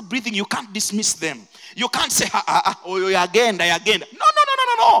is still breathing, you can't dismiss them. You can't say, again.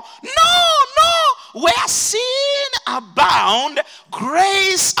 No. Where sin abound,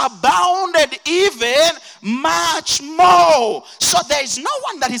 grace abounded even much more. So there is no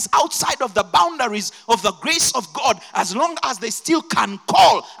one that is outside of the boundaries of the grace of God as long as they still can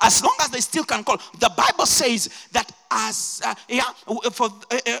call. As long as they still can call. The Bible says that as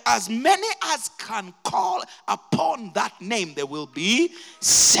many as can call upon that name, they will be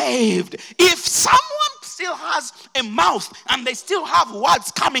saved. If someone still has a mouth and they still have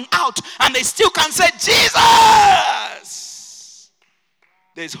words coming out and they still can say Jesus,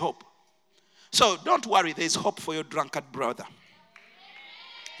 there's hope. So don't worry, there's hope for your drunkard brother.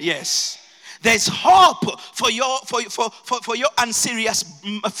 Yes. There's hope for your unserious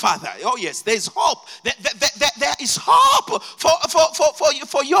father. Oh yes, there's hope. There is hope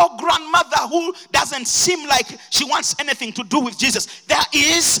for your grandmother who doesn't seem like she wants anything to do with Jesus. There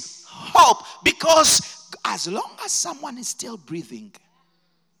is hope because as long as someone is still breathing,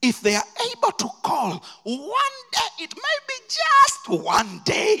 if they are able to call one day, it may be just one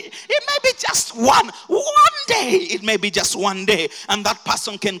day. It may be just one day. It may be just one day. And that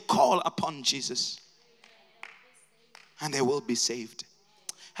person can call upon Jesus. And they will be saved.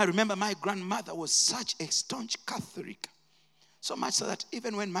 I remember my grandmother was such a staunch Catholic. So much so that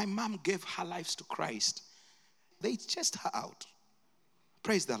even when my mom gave her life to Christ, they chased her out.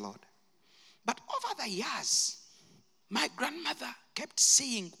 Praise the Lord. But over the years, my grandmother kept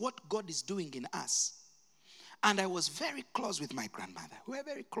seeing what God is doing in us. And I was very close with my grandmother. We were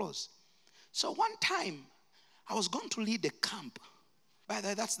very close. So one time, I was going to lead a camp. By the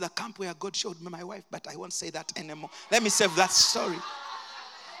way, that's the camp where God showed me my wife, but I won't say that anymore. Let me save that story.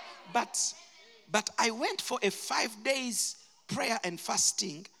 But I went for a 5 days prayer and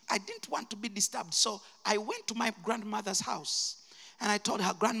fasting. I didn't want to be disturbed, so I went to my grandmother's house. And I told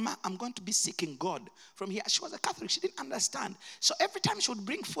her, Grandma, I'm going to be seeking God from here. She was a Catholic. She didn't understand. So every time she would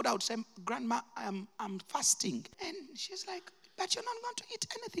bring food, I would say, Grandma, I'm fasting. And she's like, but you're not going to eat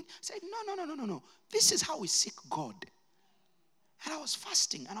anything. I said, no. This is how we seek God. And I was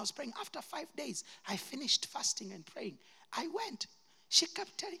fasting and I was praying. After 5 days, I finished fasting and praying. I went. She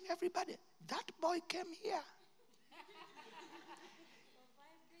kept telling everybody, that boy came here.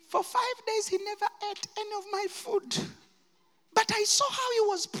 For 5 days, he never ate any of my food. But I saw how he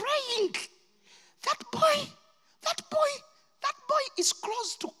was praying. That boy is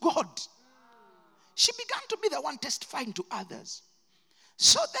close to God. She began to be the one testifying to others.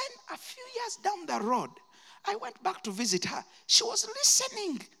 So then, a few years down the road, I went back to visit her. She was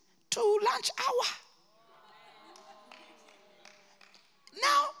listening to lunch hour.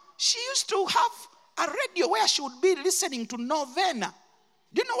 Now, she used to have a radio where she would be listening to novena.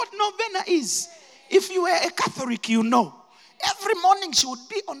 Do you know what novena is? If you were a Catholic, you know. Every morning she would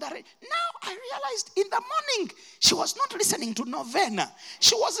be on the radio. Now I realized in the morning she was not listening to novena.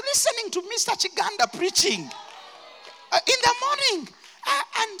 She was listening to Mr. Chiganda preaching in the morning.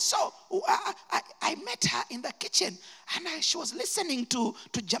 And so I met her in the kitchen and she was listening to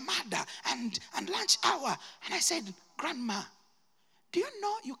Jamada and lunch hour. And I said, Grandma, do you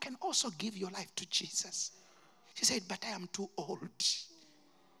know you can also give your life to Jesus? She said, but I am too old.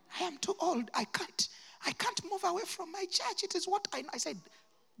 I am too old. I can't move away from my church. It is what I said,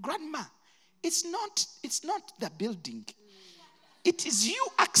 Grandma, it's not the building. It is you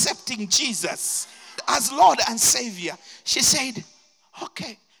accepting Jesus as Lord and Savior. She said,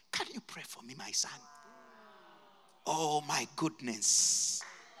 okay, can you pray for me, my son? Oh my goodness.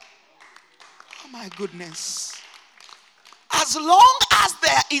 Oh my goodness. As long as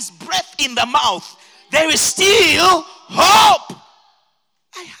there is breath in the mouth, there is still hope.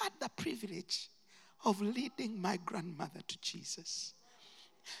 I had the privilege of leading my grandmother to Jesus.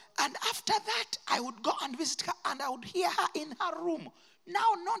 And after that, I would go and visit her and I would hear her in her room.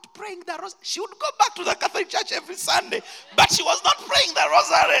 Now not praying the rosary. She would go back to the Catholic Church every Sunday, but she was not praying the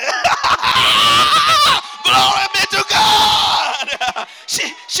rosary. Glory be to God.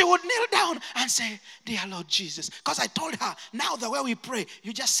 She would kneel down and say, dear Lord Jesus. Because I told her, now the way we pray,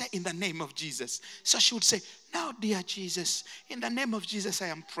 you just say in the name of Jesus. So she would say, now dear Jesus, in the name of Jesus I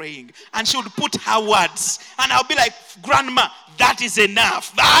am praying. And she would put her words. And I'll be like, Grandma, that is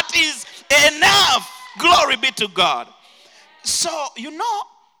enough. That is enough. Glory be to God. So,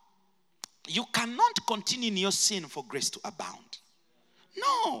 you cannot continue in your sin for grace to abound.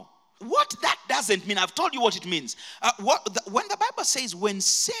 No. What that doesn't mean, I've told you what it means. When the Bible says, when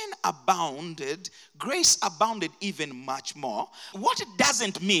sin abounded, grace abounded even much more. What it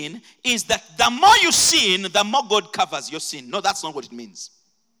doesn't mean is that the more you sin, the more God covers your sin. No, that's not what it means.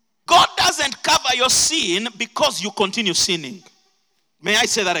 God doesn't cover your sin because you continue sinning. May I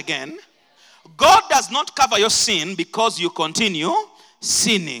say that again? God does not cover your sin because you continue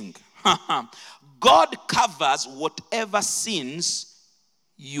sinning. God covers whatever sins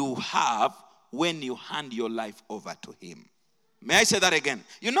you have when you hand your life over to him. May I say that again?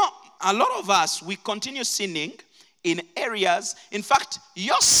 A lot of us, we continue sinning in areas. In fact,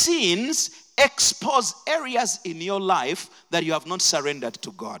 your sins expose areas in your life that you have not surrendered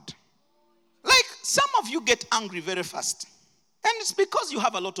to God. Like some of you get angry very fast. And it's because you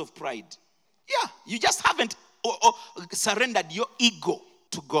have a lot of pride. Yeah, you just haven't surrendered your ego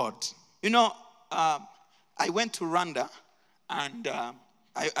to God. I went to Rwanda and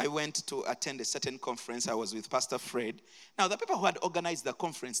I went to attend a certain conference. I was with Pastor Fred. Now, the people who had organized the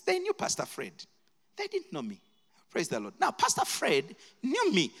conference, they knew Pastor Fred. They didn't know me. Praise the Lord. Now, Pastor Fred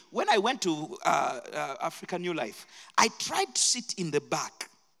knew me when I went to African New Life. I tried to sit in the back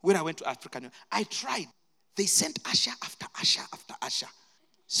when I went to African New Life. I tried. They sent usher after usher after usher.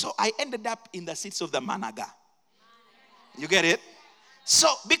 So I ended up in the seats of the Managa. You get it? So,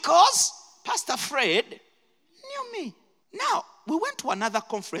 because Pastor Fred knew me. Now, we went to another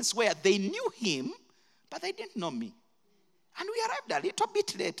conference where they knew him, but they didn't know me. And we arrived a little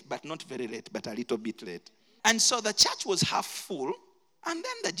bit late, but not very late, but a little bit late. And so the church was half full. And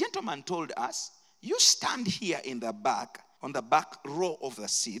then the gentleman told us, you stand here in the back, on the back row of the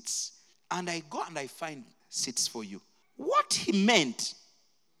seats, and I go and I find seats for you. What he meant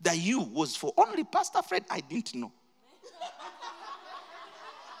that you was for only Pastor Fred, I didn't know.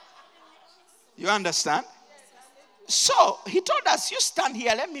 You understand? So he told us, you stand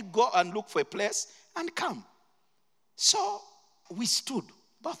here, let me go and look for a place and come. So we stood,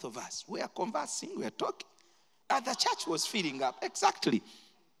 both of us. We are conversing, we are talking. And the church was filling up. Exactly.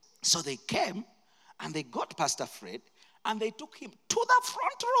 So they came and they got Pastor Fred and they took him to the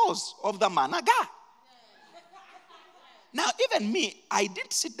front rows of the Managa. Now, even me, I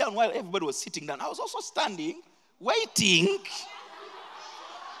didn't sit down while everybody was sitting down. I was also standing, waiting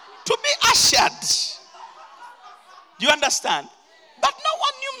to be ushered. Do you understand? But no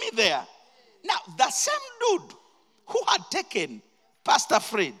one knew me there. Now, the same dude who had taken Pastor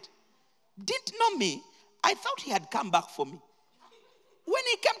Fred didn't know me. I thought he had come back for me. When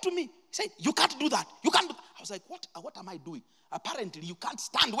he came to me, he said, you can't do that. You can't do that. I was like, what am I doing? Apparently, you can't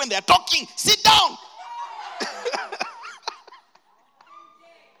stand when they're talking. Sit down.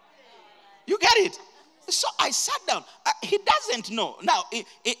 You get it? So I sat down. He doesn't know. Now,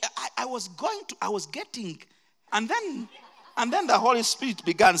 I was getting, and then the Holy Spirit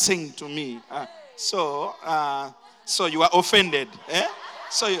began saying to me, so you are offended. Eh?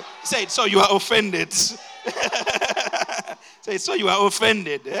 So you are offended. So you are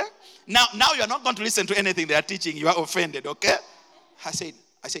offended. Eh? Now you are not going to listen to anything they are teaching. You are offended, okay? I said,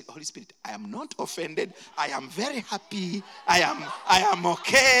 Holy Spirit, I am not offended. I am very happy. I am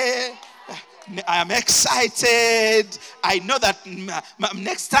okay. I am excited. I know that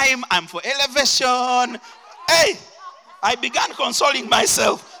next time I'm for elevation. Hey, I began consoling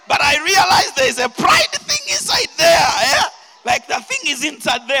myself. But I realized there is a pride thing inside there. Eh? Like the thing is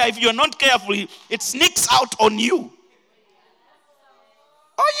inside there. If you're not careful, it sneaks out on you.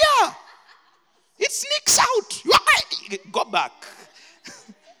 Oh yeah. It sneaks out. Go back.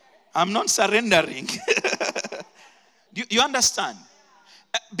 I'm not surrendering. Do you understand?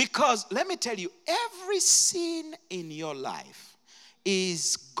 Because let me tell you, every sin in your life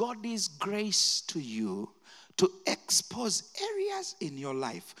is God's grace to you to expose areas in your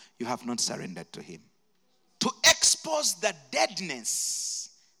life you have not surrendered to him. To expose the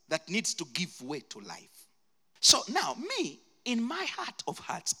deadness that needs to give way to life. So now, me, in my heart of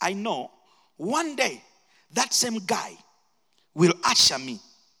hearts, I know one day that same guy will usher me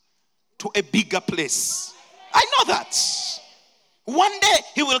to a bigger place. I know that. One day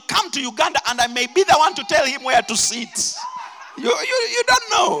he will come to Uganda and I may be the one to tell him where to sit. You don't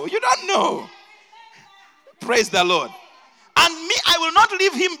know. You don't know. Praise the Lord. And me, I will not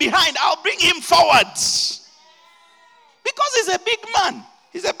leave him behind. I'll bring him forward. Because he's a big man.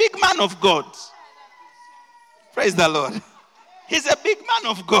 He's a big man of God. Praise the Lord. He's a big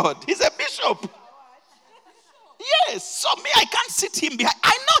man of God. He's a bishop. Yes. So me, I can't sit him behind.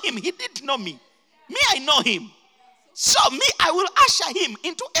 I know him. He didn't know me. Me, I know him. So me, I will usher him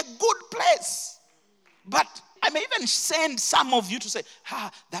into a good place. But I may even send some of you to say,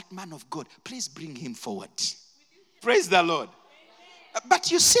 that man of God, please bring him forward. Praise the Lord. But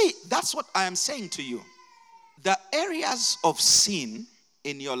you see, that's what I am saying to you. The areas of sin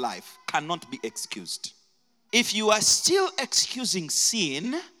in your life cannot be excused. If you are still excusing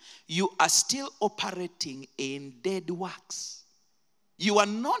sin, you are still operating in dead works. You are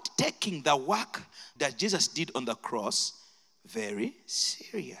not taking the work that Jesus did on the cross very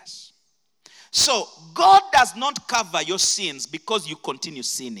serious. So God does not cover your sins because you continue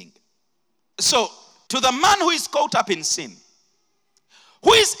sinning. So to the man who is caught up in sin,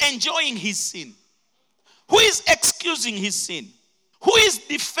 who is enjoying his sin, who is excusing his sin, who is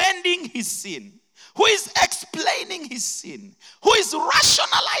defending his sin, who is explaining his sin, who is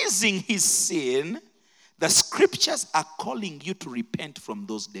rationalizing his sin, the scriptures are calling you to repent from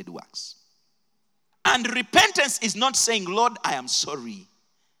those dead works. And repentance is not saying, Lord, I am sorry.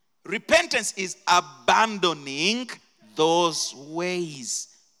 Repentance is abandoning those ways.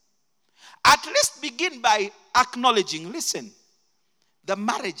 At least begin by acknowledging, listen, the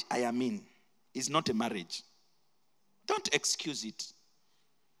marriage I am in is not a marriage. Don't excuse it.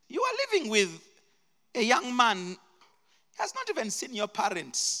 You are living with a young man who has not even seen your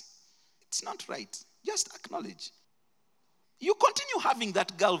parents. It's not right. Just acknowledge. You continue having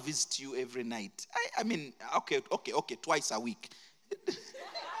that girl visit you every night. I mean, okay, twice a week.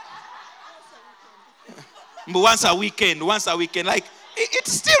 Once a weekend. Like,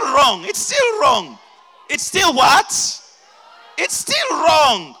 it's still wrong. It's still wrong. It's still what? It's still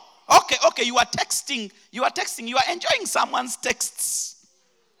wrong. Okay, you are texting, you are enjoying someone's texts.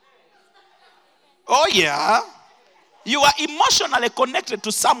 Oh yeah. You are emotionally connected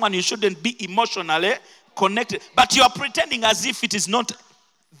to someone you shouldn't be emotionally connected. But you are pretending as if it is not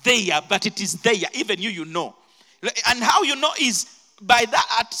there, but it is there. Even you know. And how you know is by that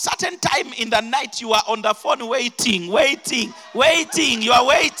at certain time in the night you are on the phone waiting. You are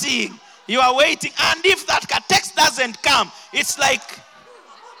waiting. And if that text doesn't come, it's like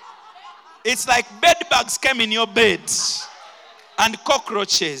bed bugs came in your bed and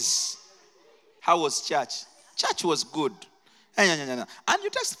cockroaches. How was church? Church was good. And you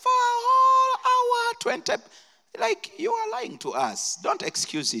text for a whole hour, 20. Like, you are lying to us. Don't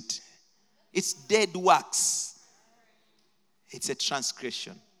excuse it. It's dead works. It's a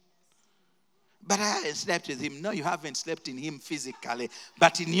transgression. But I haven't slept with him. No, you haven't slept in him physically.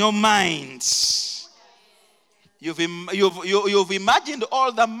 But in your mind. You've imagined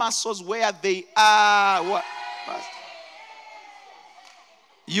all the muscles where they are.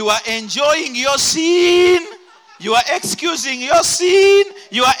 You are enjoying your sin. You are excusing your sin.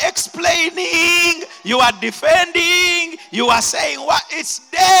 You are explaining. You are defending. You are saying what? It's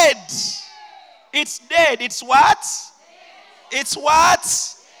dead. It's dead. It's what? It's what?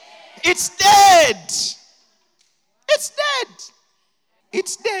 It's dead. It's dead.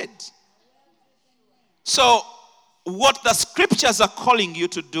 It's dead. So, what the scriptures are calling you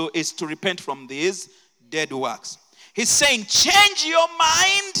to do is to repent from these dead works. He's saying, change your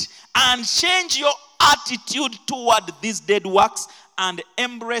mind and change your attitude toward these dead works and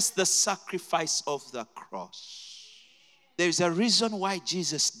embrace the sacrifice of the cross. There is a reason why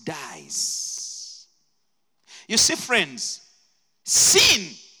Jesus dies. You see, friends,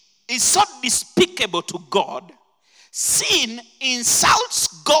 sin is so despicable to God. Sin insults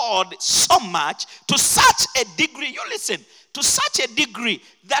God so much, to such a degree, you listen, to such a degree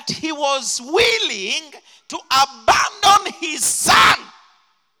that he was willing to abandon his son.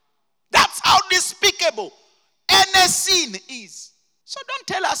 That's how despicable any sin is. So don't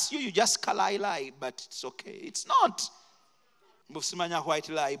tell us you just lie, but it's okay. It's not. White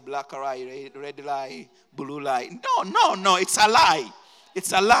lie, black lie, red lie, blue lie. No, it's a lie.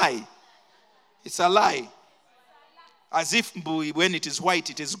 It's a lie. It's a lie. As if when it is white,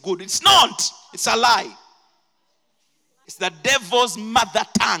 it is good. It's not. It's a lie. It's the devil's mother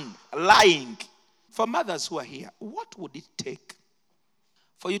tongue, lying. For mothers who are here, what would it take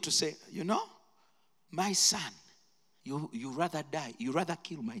for you to say, my son, you rather die, you rather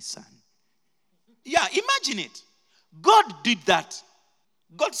kill my son? Yeah, imagine it. God did that.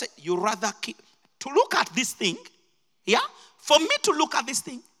 God said, you rather kill. To look at this thing, for me to look at this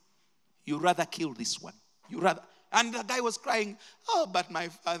thing, you rather kill this one. You rather. And the guy was crying, oh, but my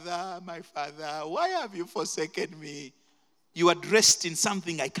father, why have you forsaken me? You are dressed in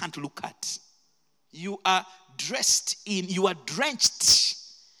something I can't look at. You are drenched in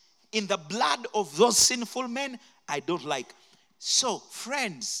the blood of those sinful men I don't like. So,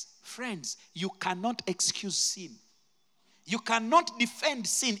 friends, you cannot excuse sin. You cannot defend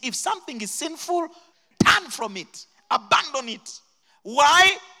sin. If something is sinful, turn from it. Abandon it.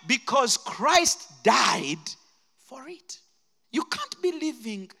 Why? Because Christ died for it. You can't be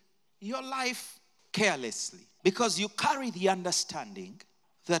living your life carelessly, because you carry the understanding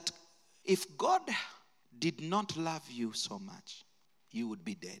that if God did not love you so much, you would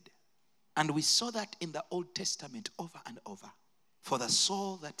be dead. And we saw that in the Old Testament over and over. For the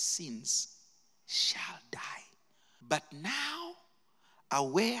soul that sins shall die. But now a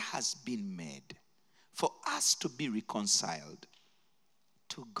way has been made for us to be reconciled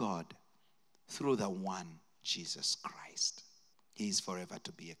to God through the one Jesus Christ. He is forever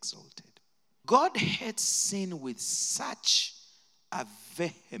to be exalted. God hates sin with such a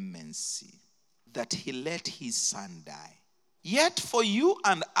vehemency that he let his son die. Yet for you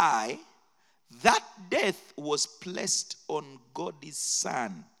and I, that death was placed on God's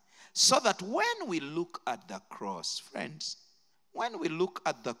son, so that when we look at the cross, friends, when we look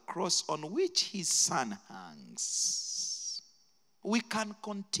at the cross on which his son hangs, we can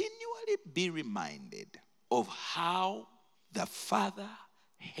continually be reminded of how the Father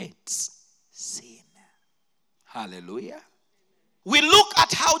hates sin. Hallelujah. We look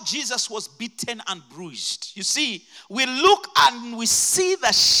at how Jesus was beaten and bruised. You see, we look and we see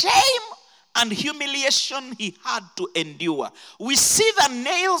the shame and humiliation he had to endure. We see the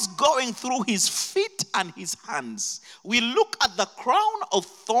nails going through his feet and his hands. We look at the crown of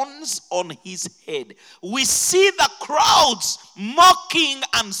thorns on his head. We see the crowds mocking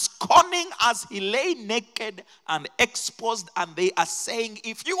and scorning as he lay naked and exposed, and they are saying,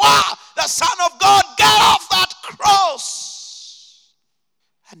 if you are the Son of God, get off that cross.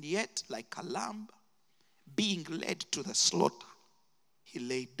 And yet, like a lamb being led to the slaughter, he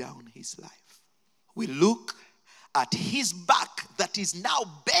laid down his life. We look at his back that is now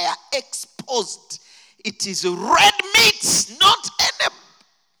bare, exposed. It is red meat, not any.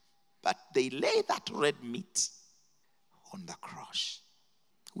 But they lay that red meat on the cross.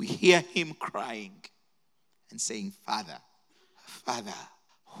 We hear him crying and saying, Father,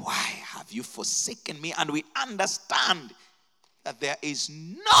 why have you forsaken me? And we understand that there is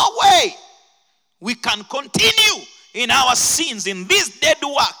no way we can continue in our sins, in these dead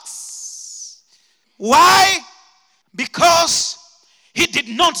works. Why? Because he did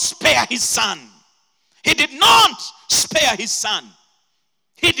not spare his son. He did not spare his son.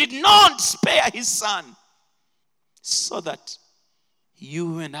 He did not spare his son, so that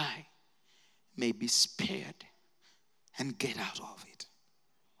you and I may be spared and get out of it.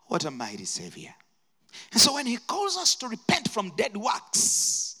 What a mighty Savior. And so when he calls us to repent from dead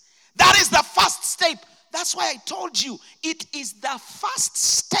works, that is the first step. That's why I told you it is the first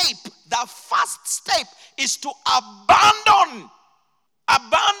step. The first step is to abandon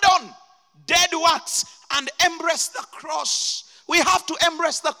dead works and embrace the cross. We have to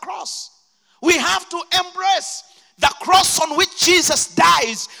embrace the cross. We have to embrace the cross on which Jesus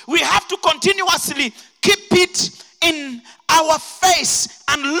dies. We have to continuously keep it in our face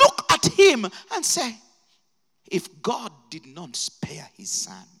and look at him and say, if God did not spare his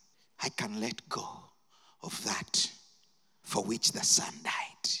son, I can let go of that for which the son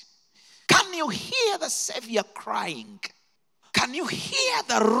died. Can you hear the Savior crying? Can you hear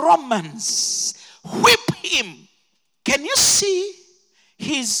the Romans whip him? Can you see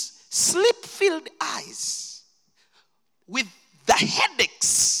his sleep-filled eyes with the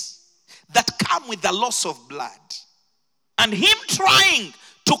headaches that come with the loss of blood? And him trying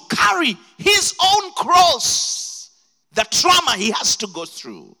to carry his own cross, the trauma he has to go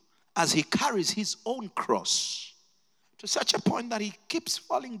through as he carries his own cross to such a point that he keeps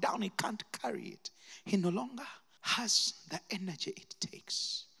falling down, he can't carry it. He no longer has the energy it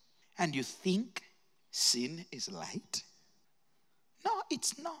takes. And you think sin is light? No,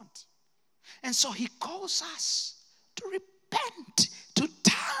 it's not. And so he calls us to repent, to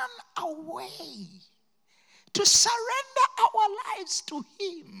turn away, to surrender our lives to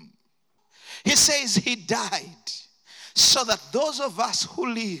him. He says he died so that those of us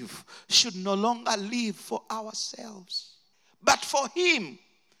who live should no longer live for ourselves, but for him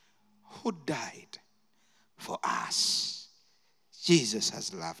who died for us. Jesus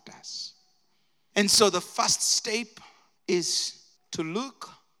has loved us. And so the first step is to look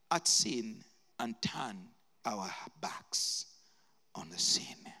at sin and turn our backs on the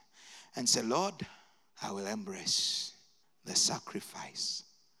sin and say, Lord, I will embrace the sacrifice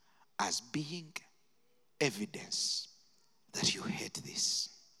as being evidence that you hate this,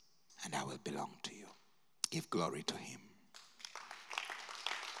 and I will belong to you. Give glory to him.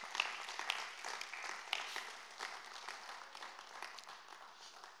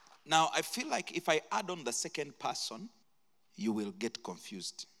 Now, I feel like if I add on the second person, you will get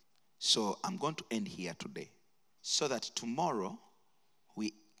confused. So I'm going to end here today so that tomorrow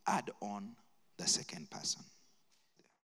we add on the second person.